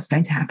bones of what's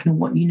going to happen and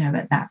what you know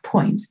at that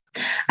point.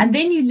 And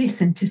then you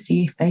listen to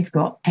see if they've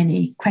got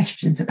any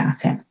questions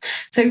about it.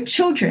 So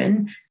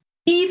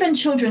even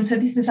children, so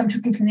this is, I'm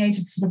talking from the age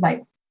of sort of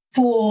like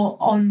 4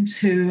 on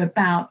to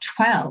about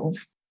 12,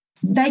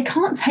 they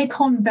can't take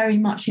on very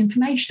much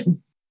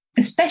information,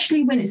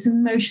 especially when it's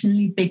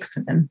emotionally big for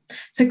them.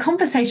 So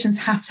conversations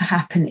have to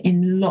happen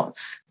in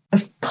lots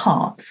of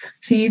parts.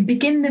 So you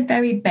begin the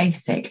very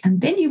basic,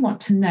 and then you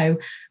want to know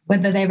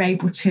whether they're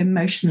able to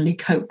emotionally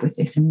cope with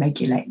this and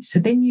regulate. So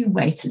then you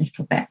wait a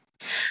little bit.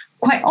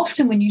 Quite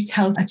often when you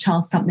tell a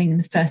child something in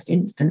the first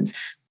instance,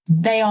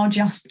 they are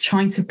just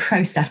trying to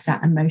process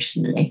that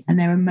emotionally, and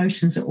their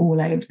emotions are all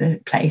over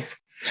the place.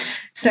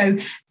 So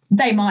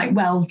they might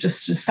well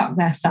just suck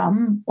their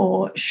thumb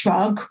or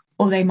shrug,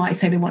 or they might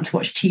say they want to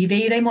watch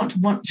TV. They want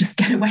to just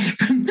get away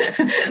from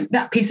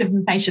that piece of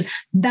information.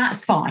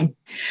 That's fine.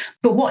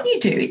 But what you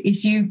do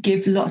is you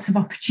give lots of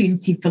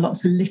opportunity for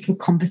lots of little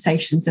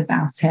conversations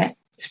about it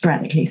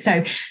sporadically.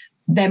 So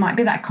there might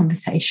be that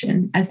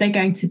conversation. As they're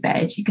going to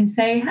bed, you can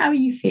say, how are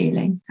you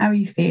feeling? How are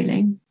you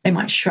feeling? They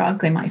might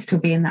shrug. They might still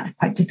be in that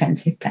quite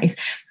defensive place.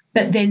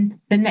 But then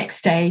the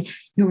next day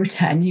you'll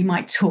return, you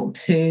might talk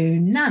to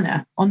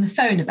Nana on the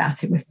phone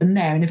about it with them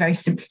there in a very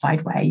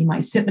simplified way. You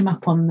might sit them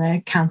up on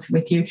the counter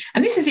with you.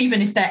 And this is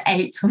even if they're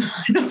 8 or 9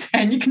 or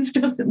 10, you can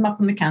still sit them up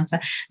on the counter.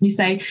 And you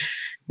say,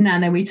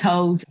 Nana, we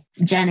told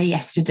Jenna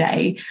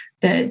yesterday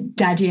that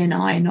Daddy and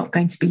I are not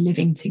going to be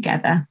living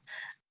together.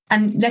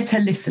 And let her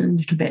listen a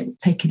little bit,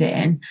 take it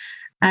in.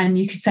 And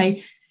you could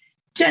say,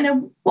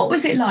 Jenna, what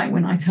was it like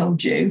when I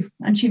told you?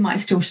 And she might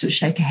still sort of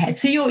shake her head.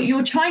 So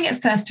you're trying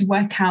at first to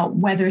work out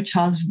whether a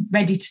child's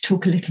ready to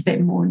talk a little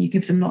bit more, and you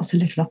give them lots of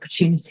little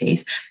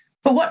opportunities.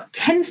 But what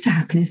tends to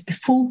happen is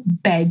before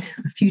bed,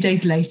 a few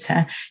days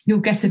later, you'll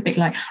get a bit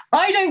like,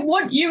 I don't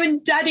want you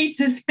and Daddy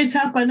to split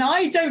up, and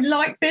I don't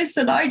like this,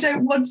 and I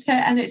don't want it.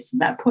 And it's at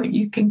that point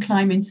you can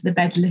climb into the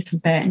bed a little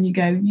bit and you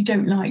go, you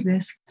don't like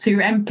this. So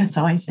you're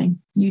empathizing.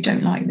 You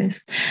don't like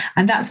this.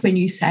 And that's when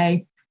you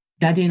say,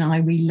 Daddy and I,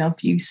 we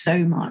love you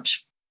so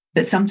much.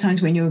 But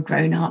sometimes when you're a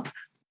grown up,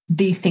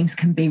 these things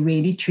can be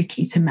really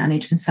tricky to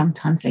manage, and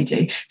sometimes they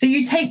do. So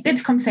you take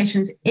the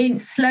conversations in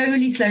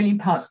slowly in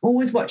parts,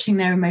 always watching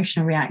their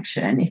emotional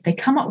reaction. If they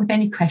come up with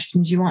any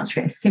questions, you answer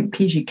it as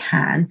simply as you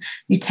can.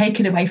 You take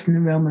it away from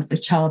the realm of the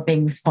child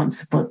being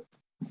responsible,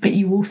 but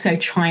you also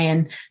try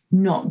and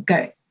not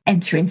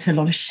enter into a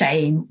lot of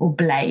shame or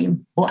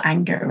blame or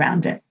anger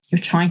around it. You're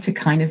trying to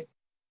kind of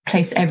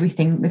place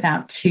everything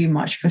without too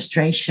much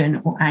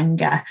frustration or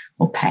anger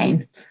or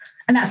pain.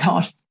 And that's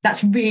hard.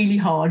 That's really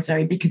hard,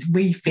 Zoe, because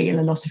we feel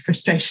a lot of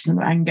frustration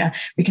or anger.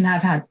 We can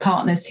have had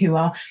partners who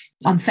are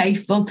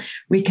unfaithful.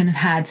 We can have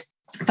had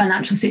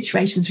financial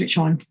situations which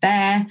are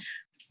unfair.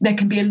 There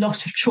can be a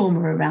lot of trauma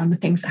around the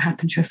things that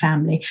happen to a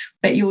family.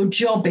 But your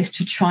job is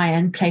to try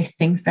and place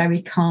things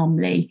very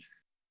calmly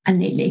and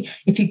neatly.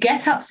 If you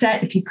get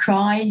upset, if you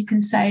cry, you can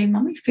say,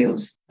 Mummy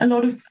feels a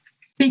lot of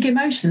big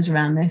emotions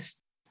around this.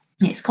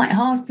 It's quite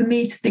hard for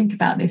me to think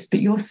about this,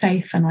 but you're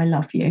safe and I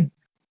love you.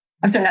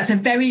 So that's a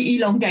very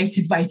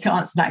elongated way to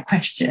answer that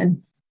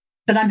question.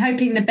 But I'm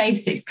hoping the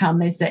basics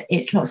come is that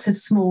it's lots of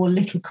small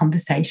little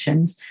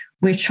conversations.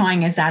 We're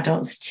trying as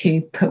adults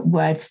to put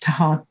words to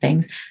hard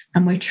things,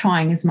 and we're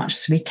trying as much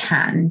as we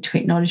can to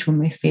acknowledge when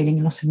we're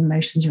feeling lots of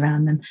emotions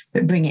around them,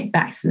 but bring it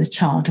back to the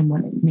child and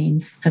what it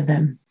means for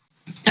them.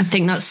 I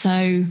think that's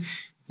so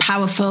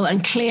powerful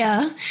and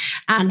clear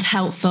and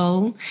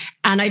helpful.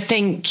 And I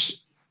think,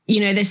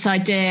 this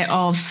idea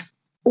of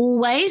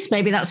always,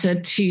 maybe that's a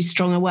too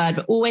strong a word,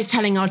 but always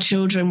telling our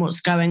children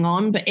what's going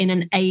on, but in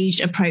an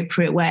age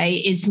appropriate way,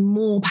 is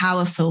more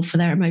powerful for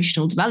their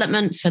emotional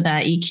development, for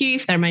their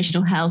EQ, for their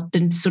emotional health,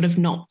 than sort of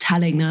not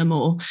telling them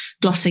or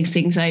glossing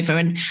things over.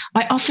 And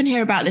I often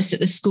hear about this at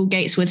the school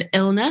gates with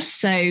illness.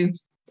 So,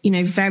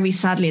 very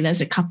sadly,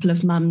 there's a couple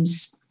of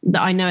mums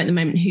that I know at the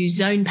moment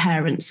whose own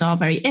parents are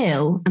very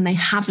ill, and they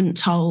haven't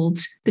told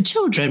the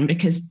children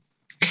because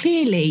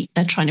clearly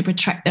they're trying to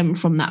protect them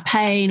from that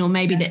pain, or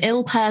maybe the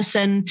ill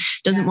person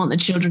doesn't want the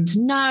children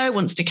to know,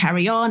 wants to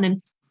carry on.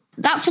 And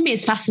that for me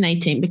is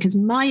fascinating, because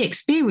my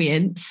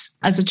experience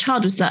as a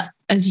child was that,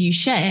 as you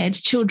shared,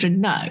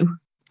 children know.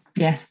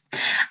 Yes.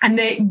 And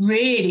the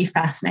really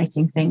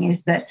fascinating thing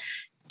is that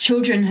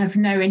children have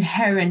no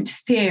inherent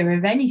fear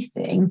of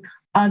anything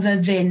other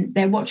than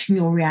they're watching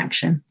your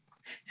reaction.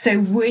 So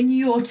when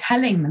you're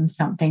telling them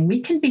something, we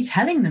can be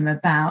telling them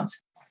about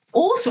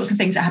all sorts of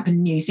things that happen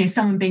in the news,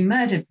 someone being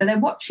murdered, but they're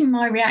watching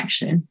my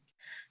reaction.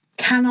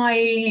 Can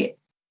I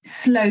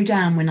slow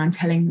down when I'm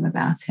telling them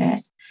about it?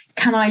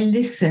 Can I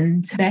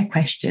listen to their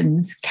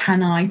questions?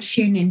 Can I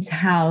tune into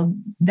how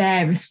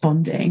they're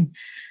responding?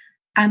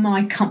 Am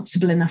I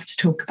comfortable enough to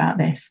talk about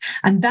this?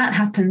 And that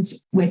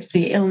happens with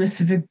the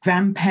illness of a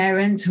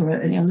grandparent or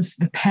the illness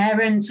of a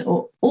parent,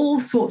 or all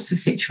sorts of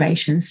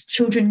situations.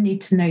 Children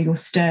need to know you're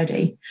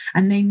sturdy,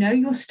 and they know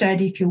you're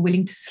sturdy if you're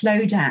willing to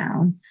slow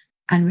down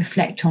and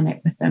reflect on it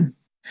with them.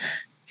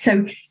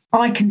 So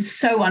I can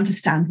so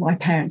understand why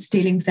parents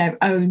dealing with their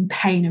own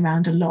pain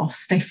around a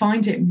loss, they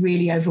find it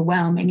really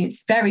overwhelming.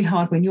 It's very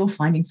hard when you're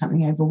finding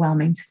something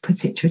overwhelming to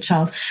put it to a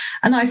child.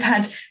 And I've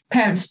had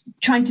parents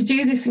trying to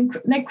do this and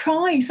they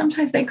cry.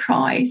 Sometimes they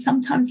cry.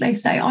 Sometimes they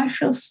say, I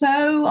feel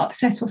so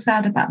upset or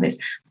sad about this.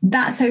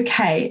 That's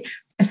okay.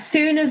 As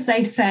soon as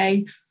they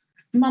say,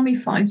 Mummy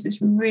finds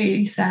this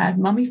really sad.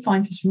 Mummy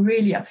finds this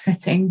really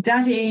upsetting.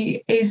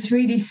 Daddy is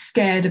really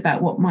scared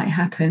about what might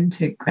happen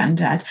to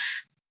Granddad.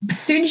 As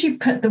soon as you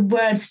put the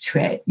words to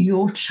it,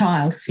 your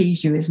child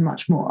sees you as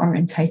much more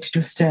orientated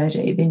or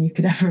sturdy than you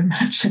could ever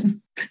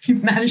imagine.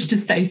 You've managed to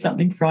say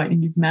something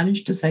frightening. You've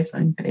managed to say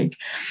something big.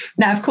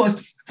 Now, of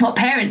course, what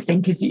parents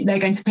think is they're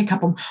going to pick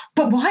up on,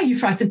 but why are you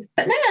frightened?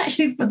 But no,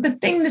 actually, the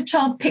thing the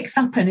child picks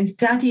up on is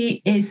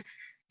Daddy is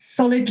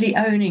solidly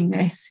owning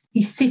this.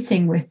 He's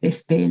sitting with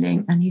this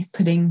feeling and he's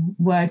putting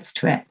words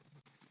to it.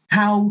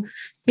 How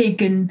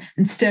big and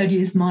sturdy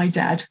is my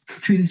dad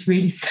through this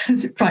really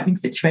frightening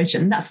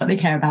situation? That's what they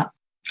care about.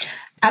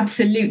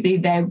 Absolutely,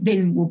 they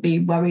then will be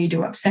worried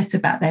or upset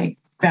about their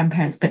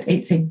grandparents, but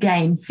it's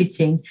again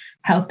sitting,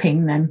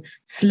 helping them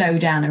slow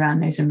down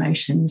around those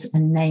emotions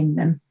and name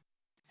them.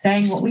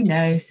 Saying what we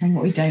know, saying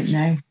what we don't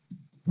know.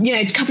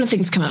 a couple of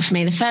things come up for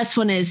me. The first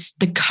one is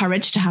the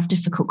courage to have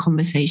difficult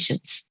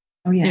conversations.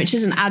 Oh, yeah. Which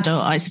as an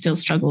adult, I still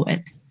struggle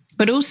with.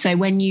 But also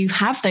when you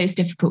have those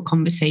difficult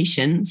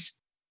conversations,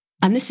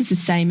 and this is the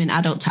same in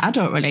adult to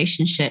adult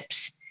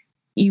relationships,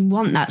 you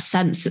want that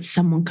sense that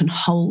someone can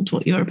hold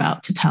what you're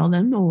about to tell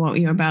them or what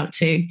you're about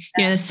to,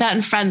 there's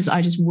certain friends that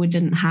I just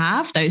wouldn't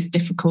have those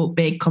difficult,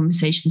 big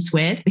conversations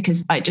with,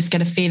 because I just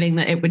get a feeling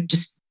that it would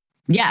just,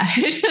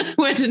 I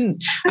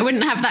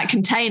wouldn't have that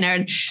container.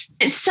 And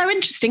it's so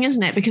interesting,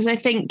 isn't it? Because I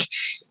think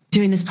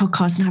doing this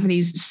podcast and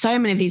having so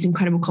many of these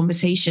incredible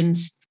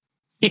conversations,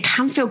 it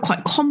can feel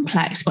quite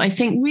complex, but I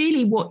think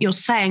really what you're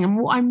saying and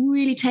what I'm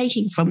really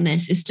taking from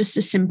this is just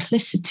the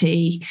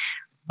simplicity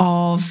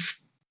of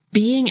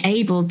being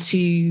able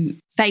to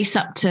face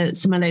up to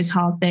some of those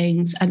hard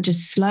things and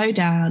just slow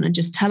down and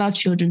just tell our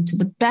children to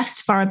the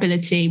best of our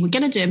ability, we're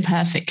going to do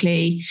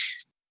imperfectly.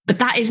 But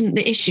that isn't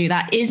the issue.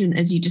 That isn't,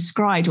 as you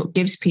described, what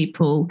gives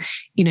people,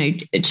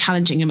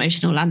 challenging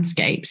emotional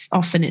landscapes.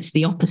 Often it's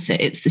the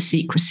opposite. It's the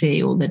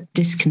secrecy or the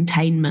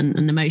discontainment,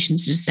 and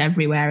emotions just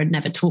everywhere and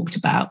never talked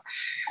about.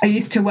 I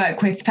used to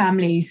work with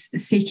families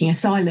seeking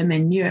asylum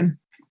in Newham.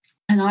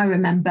 And I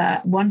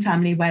remember one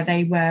family where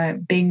they were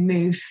being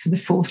moved for the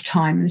fourth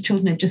time, and the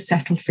children had just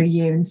settled for a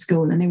year in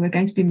school and they were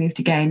going to be moved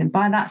again. And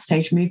by that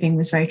stage, moving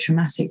was very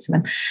traumatic for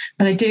them.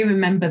 But I do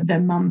remember the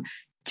mum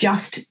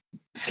just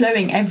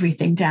slowing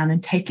everything down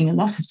and taking a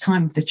lot of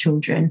time with the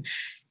children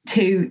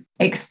to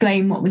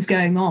explain what was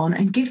going on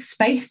and give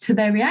space to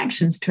their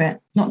reactions to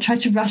it, not try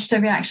to rush their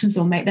reactions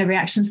or make their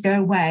reactions go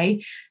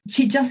away.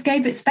 She just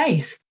gave it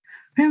space.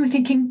 I remember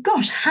thinking,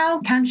 gosh,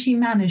 how can she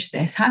manage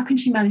this? How can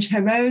she manage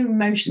her own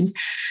emotions?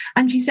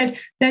 And she said,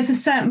 there's a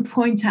certain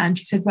point, Anne,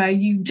 she said, where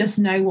you just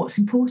know what's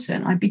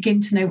important. I begin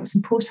to know what's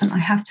important. I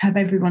have to have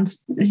everyone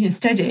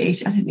steady.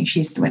 I don't think she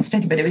used the word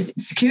steady, but it was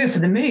secure for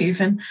the move.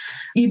 And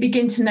you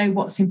begin to know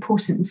what's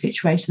important in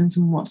situations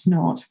and what's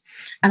not.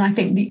 And I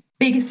think the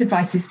biggest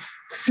advice is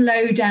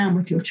slow down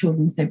with your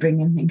children if they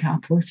bring anything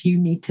up, or if you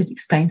need to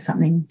explain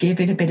something, give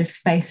it a bit of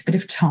space, a bit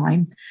of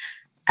time.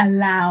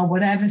 Allow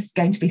whatever's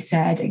going to be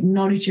said,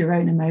 acknowledge your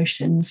own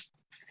emotions,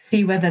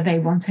 see whether they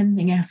want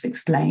anything else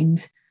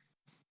explained,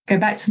 go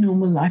back to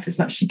normal life as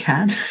much as you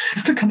can,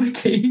 have a cup of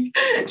tea,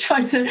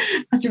 try to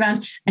nudge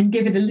around and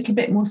give it a little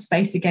bit more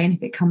space again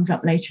if it comes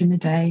up later in the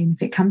day. And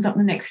if it comes up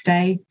the next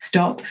day,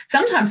 stop.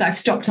 Sometimes I've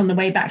stopped on the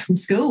way back from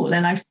school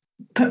and I've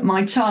put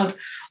my child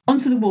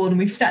onto the wall and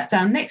we've sat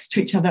down next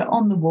to each other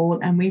on the wall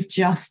and we've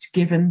just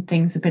given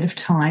things a bit of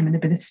time and a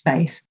bit of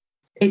space.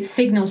 It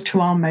signals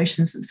to our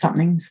emotions that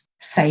something's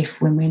safe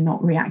when we're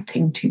not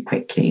reacting too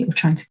quickly or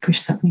trying to push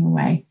something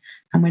away.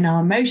 And when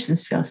our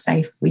emotions feel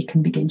safe, we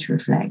can begin to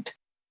reflect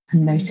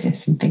and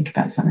notice and think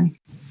about something.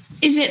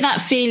 Is it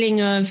that feeling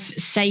of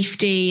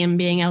safety and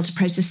being able to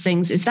process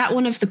things? Is that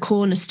one of the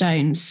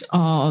cornerstones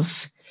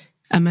of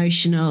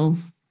emotional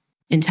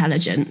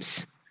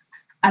intelligence?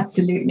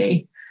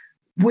 Absolutely.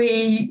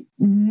 We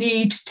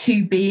need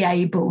to be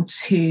able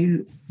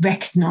to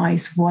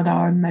recognize what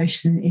our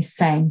emotion is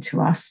saying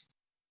to us.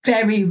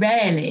 Very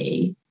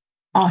rarely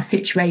are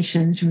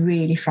situations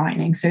really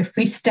frightening. So if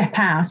we step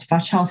out, if our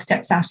child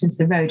steps out into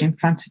the road in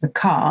front of a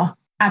car,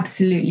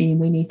 absolutely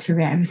we need to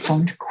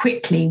respond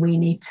quickly. We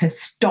need to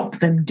stop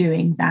them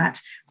doing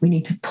that. We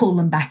need to pull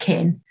them back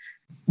in.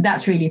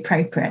 That's really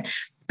appropriate.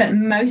 But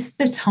most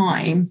of the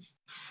time,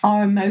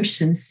 our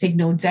emotions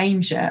signal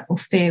danger or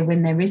fear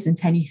when there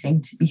isn't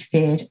anything to be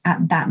feared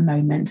at that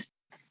moment.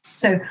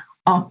 So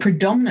our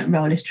predominant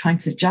role is trying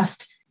to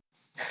just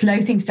slow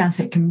things down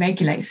so it can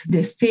regulate, so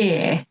the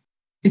fear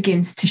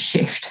begins to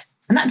shift.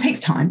 And that takes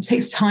time. It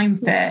takes time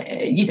for,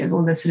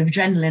 all the sort of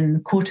adrenaline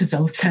and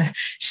cortisol to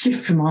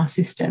shift from our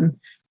system.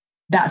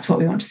 That's what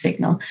we want to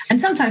signal. And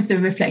sometimes the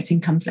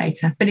reflecting comes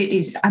later, but it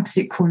is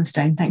absolute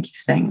cornerstone. Thank you for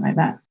saying it like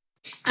that.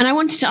 And I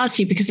wanted to ask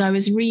you, because I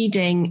was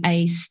reading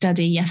a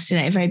study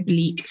yesterday, a very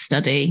bleak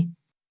study,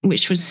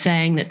 which was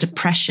saying that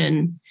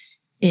depression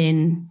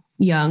in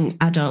young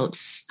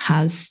adults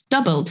has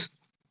doubled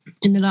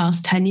in the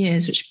last 10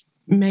 years, which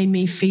made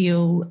me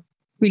feel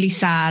really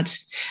sad.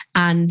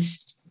 And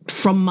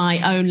from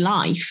my own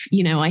life,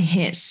 I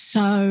hear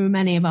so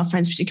many of our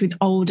friends, particularly with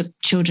older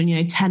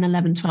children, 10,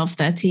 11, 12,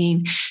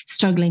 13,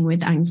 struggling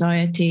with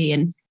anxiety.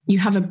 And you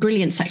have a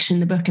brilliant section in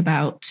the book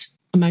about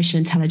emotional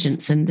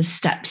intelligence and the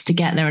steps to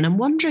get there. And I'm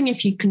wondering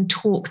if you can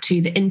talk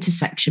to the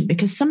intersection,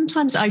 because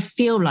sometimes I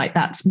feel like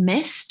that's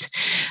missed.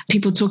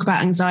 People talk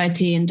about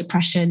anxiety and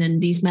depression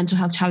and these mental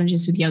health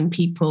challenges with young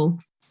people,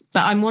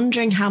 but I'm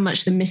wondering how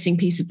much the missing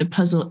piece of the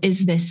puzzle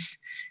is this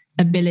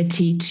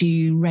ability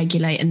to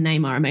regulate and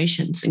name our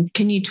emotions. And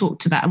can you talk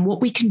to that and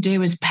what we can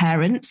do as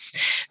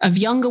parents of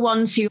younger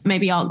ones who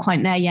maybe aren't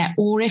quite there yet,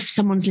 or if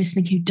someone's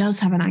listening who does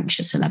have an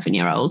anxious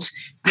 11-year-old,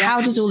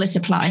 how does all this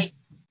apply?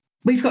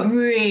 We've got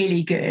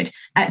really good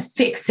at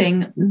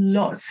fixing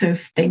lots of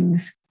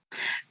things.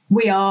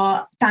 We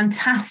are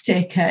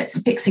fantastic at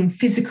fixing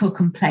physical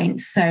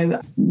complaints. So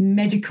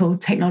medical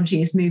technology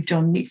has moved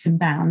on leaps and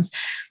bounds.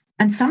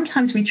 And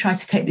sometimes we try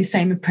to take the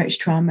same approach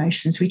to our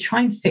emotions. We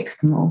try and fix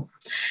them all.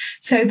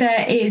 So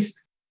there is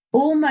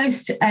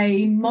almost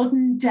a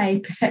modern day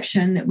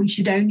perception that we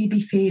should only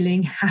be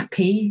feeling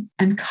happy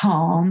and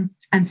calm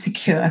and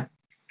secure,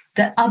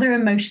 that other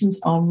emotions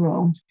are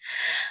wrong.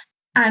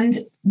 And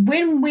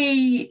when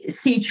we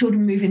see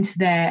children move into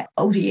their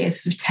older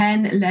years, of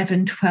 10,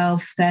 11,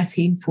 12,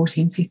 13,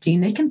 14, 15,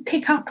 they can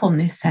pick up on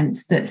this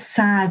sense that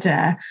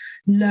sadder,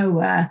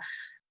 lower,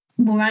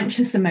 more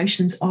anxious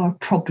emotions are a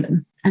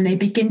problem, and they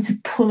begin to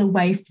pull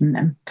away from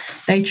them.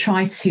 They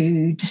try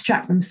to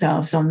distract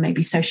themselves on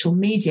maybe social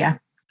media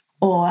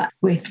or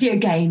with video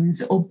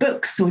games or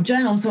books or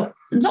journals or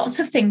lots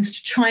of things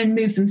to try and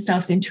move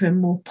themselves into a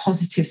more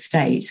positive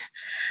state.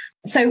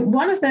 So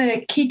one of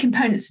the key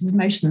components of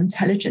emotional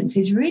intelligence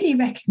is really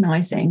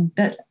recognizing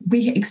that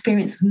we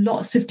experience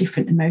lots of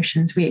different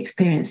emotions. We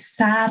experience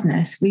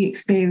sadness, we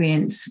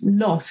experience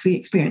loss, we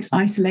experience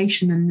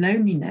isolation and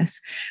loneliness,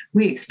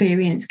 we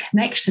experience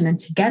connection and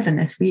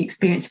togetherness, we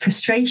experience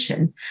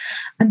frustration,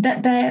 and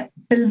that they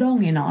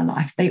belong in our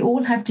life. They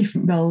all have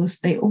different roles.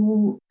 They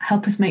all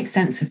help us make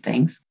sense of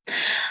things.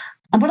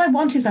 And what I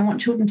want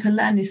children to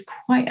learn this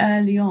quite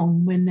early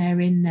on when they're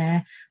in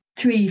their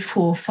 3,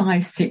 4,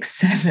 5, 6,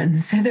 7,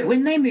 so that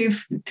when they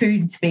move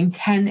through to being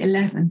 10,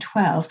 11,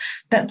 12,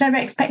 that their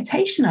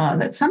expectation are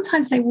that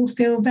sometimes they will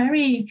feel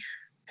very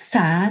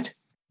sad,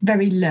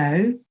 very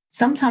low.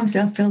 Sometimes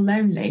they'll feel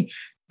lonely.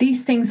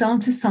 These things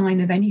aren't a sign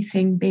of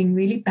anything being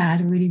really bad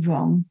or really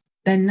wrong.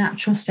 They're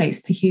natural states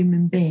for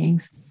human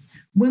beings.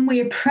 When we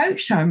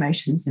approach our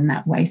emotions in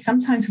that way,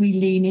 sometimes we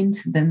lean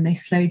into them, they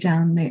slow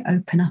down, they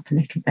open up a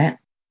little bit.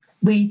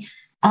 We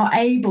are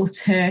able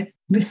to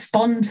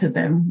respond to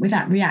them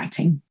without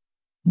reacting.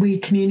 We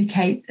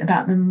communicate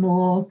about them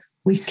more,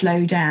 we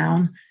slow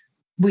down,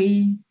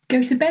 we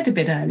go to bed a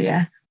bit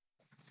earlier.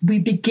 We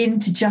begin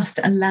to just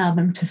allow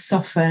them to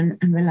soften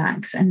and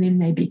relax, and then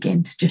they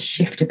begin to just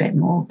shift a bit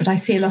more. But I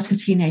see a lot of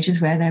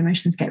teenagers where their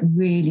emotions get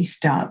really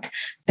stuck.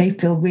 They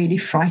feel really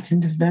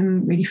frightened of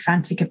them, really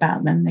frantic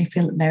about them. They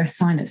feel that they're a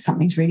sign that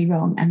something's really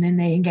wrong. And then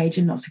they engage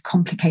in lots of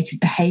complicated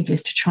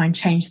behaviors to try and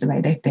change the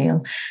way they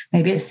feel.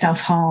 Maybe it's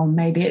self-harm.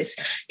 Maybe it's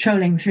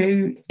trolling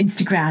through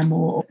Instagram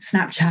or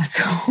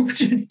Snapchat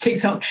or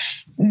TikTok.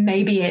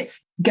 Maybe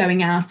it's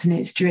going out and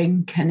it's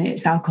drink and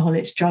it's alcohol,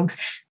 it's drugs.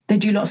 They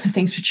do lots of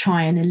things to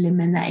try and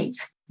eliminate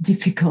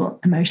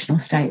difficult emotional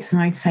states.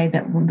 And I'd say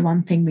that the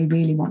one thing we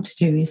really want to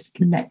do is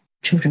let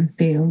children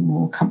feel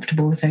more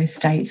comfortable with those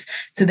states,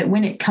 so that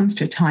when it comes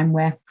to a time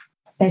where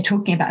they're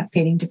talking about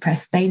feeling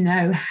depressed, they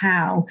know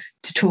how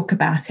to talk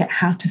about it,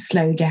 how to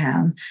slow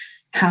down,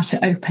 how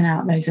to open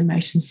out those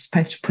emotions as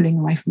opposed to pulling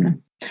away from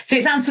them. So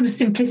it sounds sort of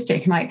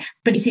simplistic,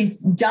 but it is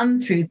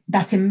done through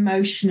that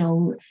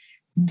emotional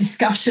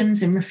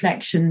discussions and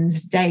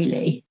reflections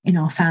daily in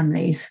our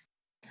families.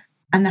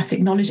 And that's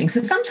acknowledging.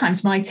 So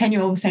sometimes my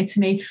 10-year-old will say to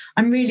me,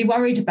 I'm really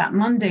worried about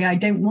Monday. I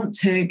don't want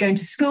to go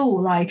into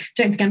school. I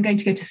don't think I'm going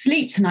to go to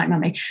sleep tonight,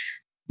 Mummy.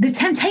 The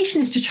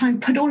temptation is to try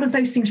and put all of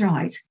those things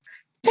right.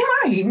 Don't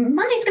worry,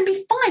 Monday's going to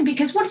be fine,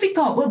 because what have we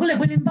got? Well,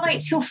 we'll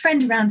invite your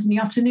friend around in the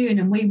afternoon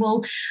and we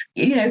will,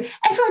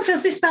 everyone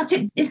feels this about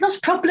it. It's not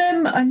a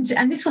problem.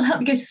 And this will help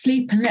you go to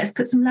sleep. And let's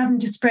put some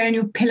lavender spray on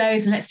your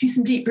pillows and let's do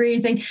some deep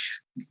breathing.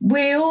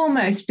 We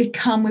almost we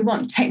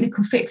want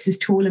technical fixes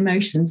to all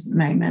emotions at the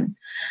moment.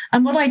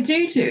 And what I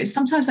do is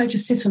sometimes I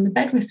just sit on the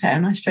bed with her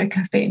and I stroke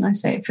her feet and I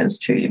say, it feels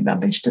truly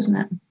rubbish, doesn't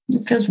it?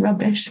 It feels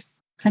rubbish.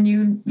 And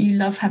you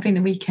love having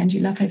the weekend,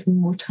 you love having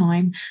more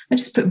time. I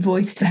just put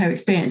voice to her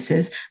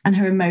experiences and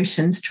her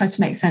emotions, try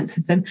to make sense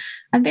of them.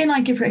 And then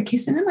I give her a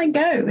kiss and then I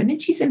go. And then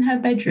she's in her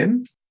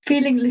bedroom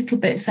feeling a little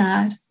bit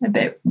sad, a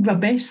bit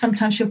rubbish.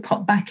 Sometimes she'll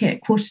pop back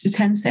at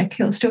 9:45, say,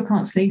 I still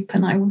can't sleep.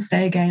 And I will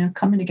stay again. I'll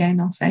come in again.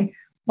 I'll say,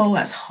 oh,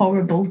 that's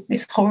horrible.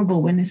 It's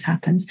horrible when this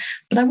happens.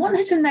 But I want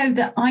her to know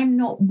that I'm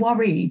not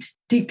worried,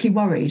 deeply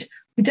worried.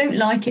 I don't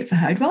like it for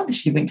her. I'd rather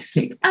she went to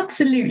sleep.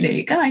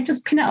 Absolutely. Can I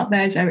just pin it up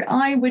there, Zoe?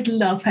 I would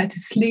love her to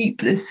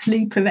sleep the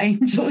sleep of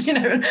angels,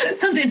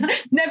 something,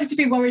 never to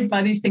be worried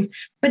by these things.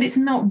 But it's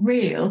not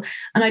real.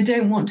 And I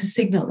don't want to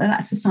signal that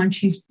that's a sign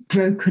she's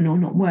broken or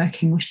not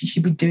working or she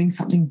should be doing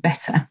something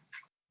better.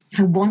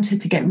 I want her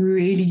to get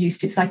really used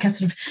to it. It's like a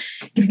sort of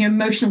giving her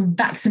emotional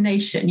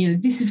vaccination.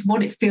 This is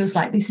what it feels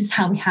like. This is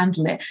how we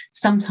handle it.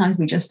 Sometimes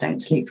we just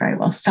don't sleep very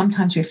well.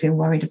 Sometimes we feel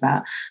worried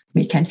about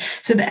the weekend.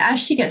 So that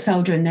as she gets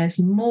older and there's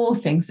more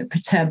things that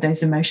perturb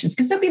those emotions,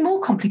 because there'll be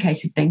more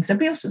complicated things. There'll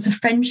be all sorts of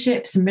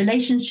friendships and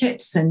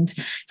relationships and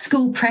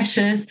school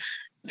pressures,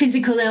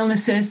 physical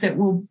illnesses that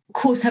will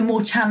cause her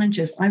more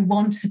challenges. I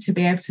want her to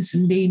be able to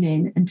sort of lean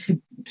in and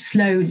to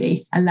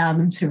slowly allow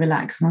them to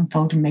relax and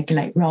unfold and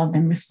regulate, rather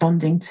than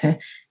responding to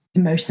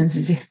emotions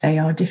as if they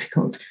are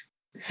difficult,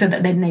 so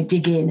that then they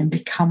dig in and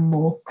become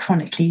more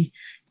chronically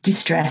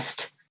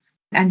distressed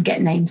and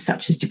get names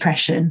such as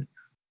depression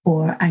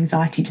or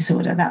anxiety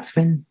disorder. That's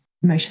when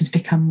emotions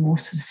become more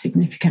sort of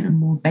significant and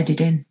more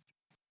bedded in.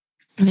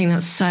 I think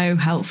that's so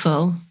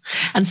helpful.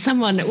 And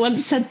someone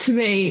once said to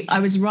me, I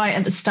was right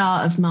at the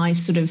start of my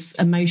sort of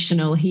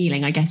emotional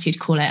healing, I guess you'd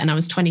call it. And I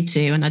was 22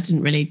 and I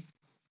didn't really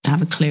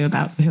have a clue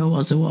about who I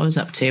was or what I was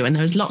up to. And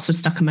there was lots of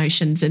stuck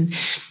emotions. And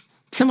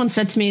Someone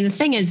said to me, the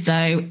thing is,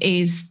 though,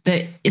 is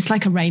that it's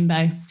like a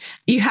rainbow.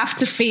 You have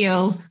to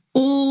feel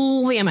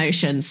all the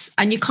emotions,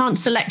 and you can't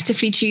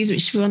selectively choose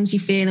which ones you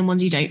feel and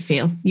ones you don't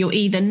feel. You're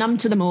either numb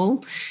to them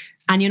all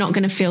and you're not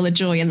going to feel the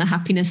joy and the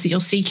happiness that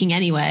you're seeking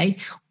anyway,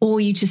 or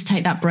you just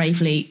take that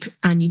brave leap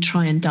and you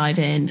try and dive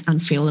in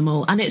and feel them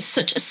all. And it's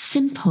such a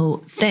simple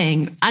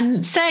thing.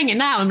 And saying it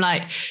now, I'm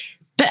like,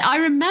 but I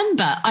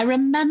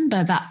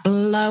remember that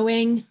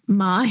blowing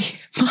my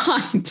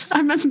mind. I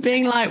remember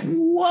being like,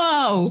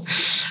 whoa.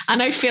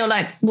 And I feel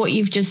like what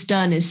you've just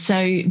done is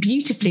so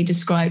beautifully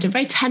described and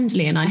very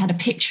tenderly. And I had a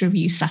picture of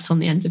you sat on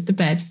the end of the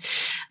bed.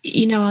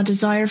 You know, our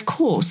desire, of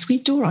course, we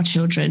adore our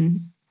children,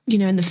 you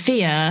know, and the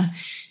fear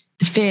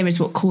is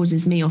what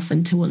causes me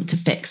often to want to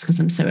fix, because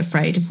I'm so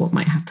afraid of what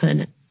might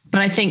happen. But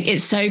I think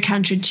it's so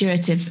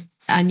counterintuitive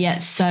and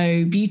yet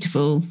so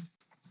beautiful.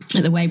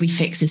 And the way we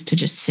fix is to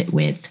just sit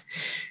with.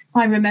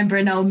 I remember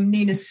an old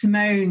Nina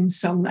Simone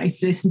song that I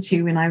used to listen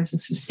to when I was a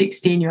sort of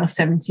 16-year-old,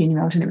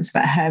 17-year-old, and it was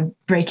about her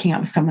breaking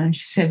up with someone. And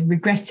she said,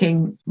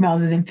 regretting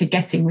rather than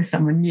forgetting with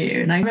someone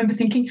new. And I remember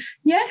thinking,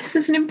 yes,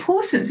 there's an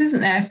importance,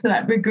 isn't there, for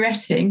that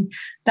regretting,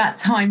 that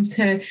time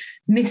to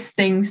miss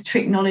things, to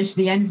acknowledge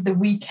the end of the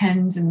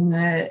weekend and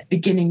the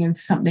beginning of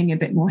something a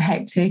bit more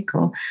hectic,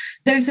 or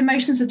those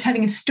emotions of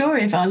telling a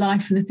story of our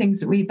life and the things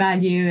that we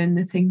value and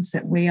the things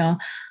that we are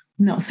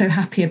not so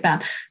happy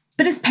about.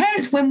 But as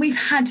parents, when we've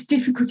had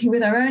difficulty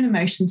with our own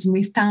emotions and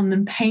we've found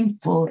them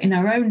painful in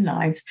our own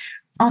lives,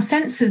 our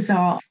senses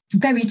are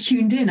very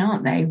tuned in,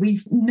 aren't they?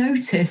 We've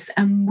noticed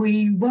and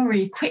we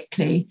worry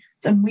quickly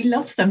and we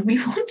love them. We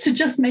want to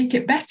just make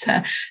it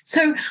better.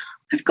 So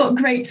I've got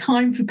great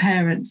time for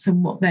parents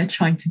and what they're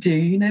trying to do.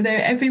 You know,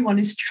 everyone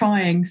is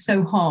trying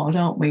so hard,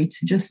 aren't we,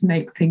 to just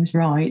make things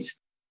right.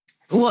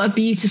 What a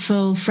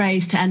beautiful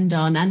phrase to end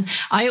on. And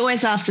I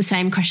always ask the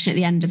same question at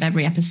the end of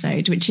every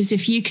episode, which is,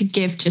 if you could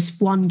give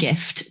just one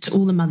gift to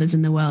all the mothers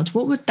in the world,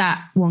 what would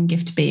that one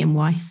gift be and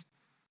why?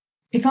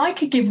 If I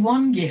could give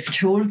one gift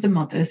to all of the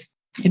mothers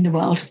in the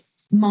world,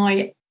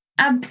 my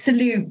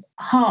absolute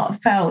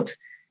heartfelt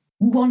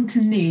want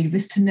and need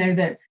was to know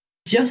that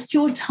just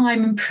your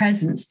time and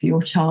presence for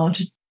your child,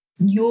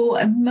 your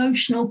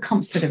emotional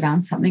comfort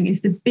around something,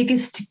 is the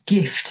biggest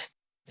gift.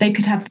 They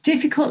could have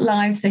difficult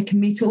lives. They can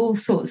meet all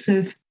sorts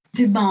of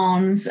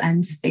demands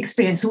and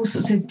experience all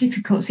sorts of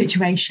difficult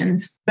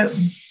situations. But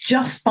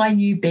just by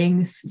you being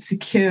this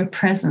secure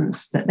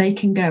presence that they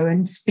can go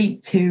and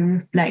speak to and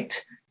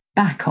reflect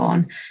back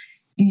on,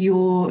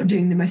 you're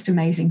doing the most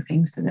amazing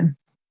things for them.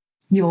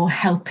 You're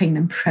helping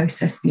them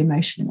process the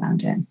emotion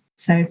around it.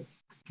 So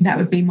that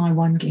would be my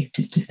one gift,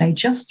 is to say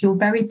just your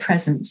very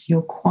presence,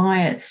 your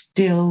quiet,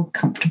 still,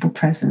 comfortable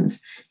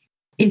presence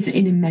is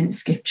an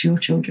immense gift to your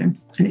children.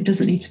 And it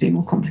doesn't need to be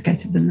more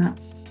complicated than that.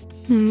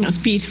 That's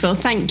beautiful.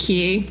 Thank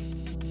you.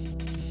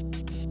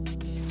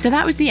 So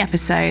that was the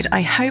episode.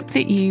 I hope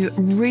that you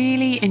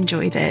really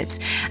enjoyed it.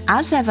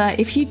 As ever,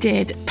 if you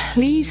did,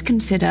 please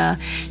consider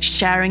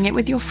sharing it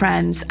with your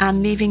friends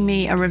and leaving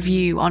me a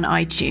review on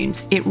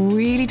iTunes. It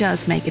really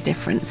does make a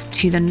difference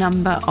to the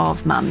number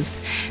of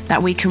mums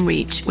that we can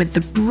reach with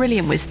the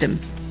brilliant wisdom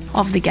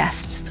of the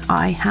guests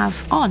I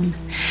have on.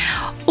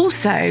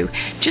 Also,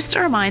 just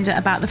a reminder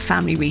about the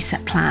Family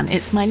Reset Plan.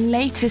 It's my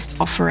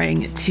latest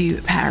offering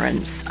to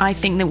parents. I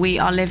think that we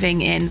are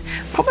living in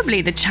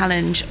probably the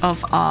challenge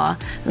of our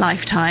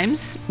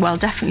lifetimes, well,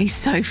 definitely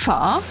so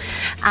far.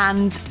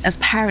 And as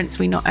parents,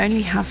 we not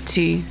only have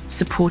to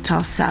support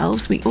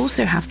ourselves, we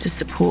also have to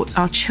support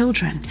our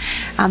children.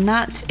 And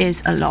that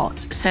is a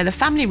lot. So the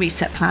Family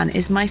Reset Plan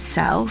is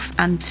myself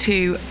and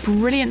two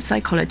brilliant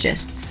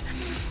psychologists.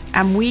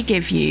 And we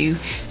give you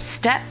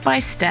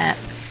step-by-step,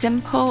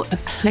 simple,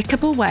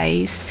 applicable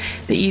ways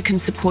that you can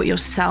support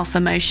yourself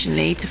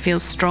emotionally to feel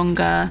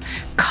stronger,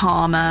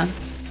 calmer,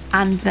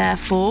 and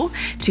therefore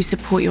to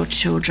support your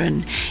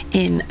children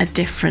in a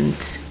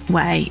different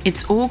way.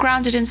 It's all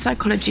grounded in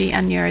psychology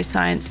and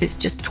neuroscience. It's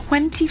just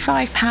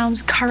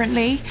 £25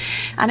 currently.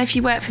 And if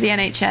you work for the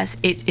NHS,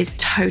 it is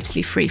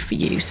totally free for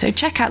you. So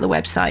check out the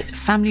website,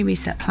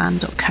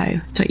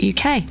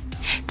 familyresetplan.co.uk.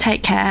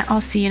 Take care. I'll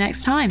see you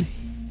next time.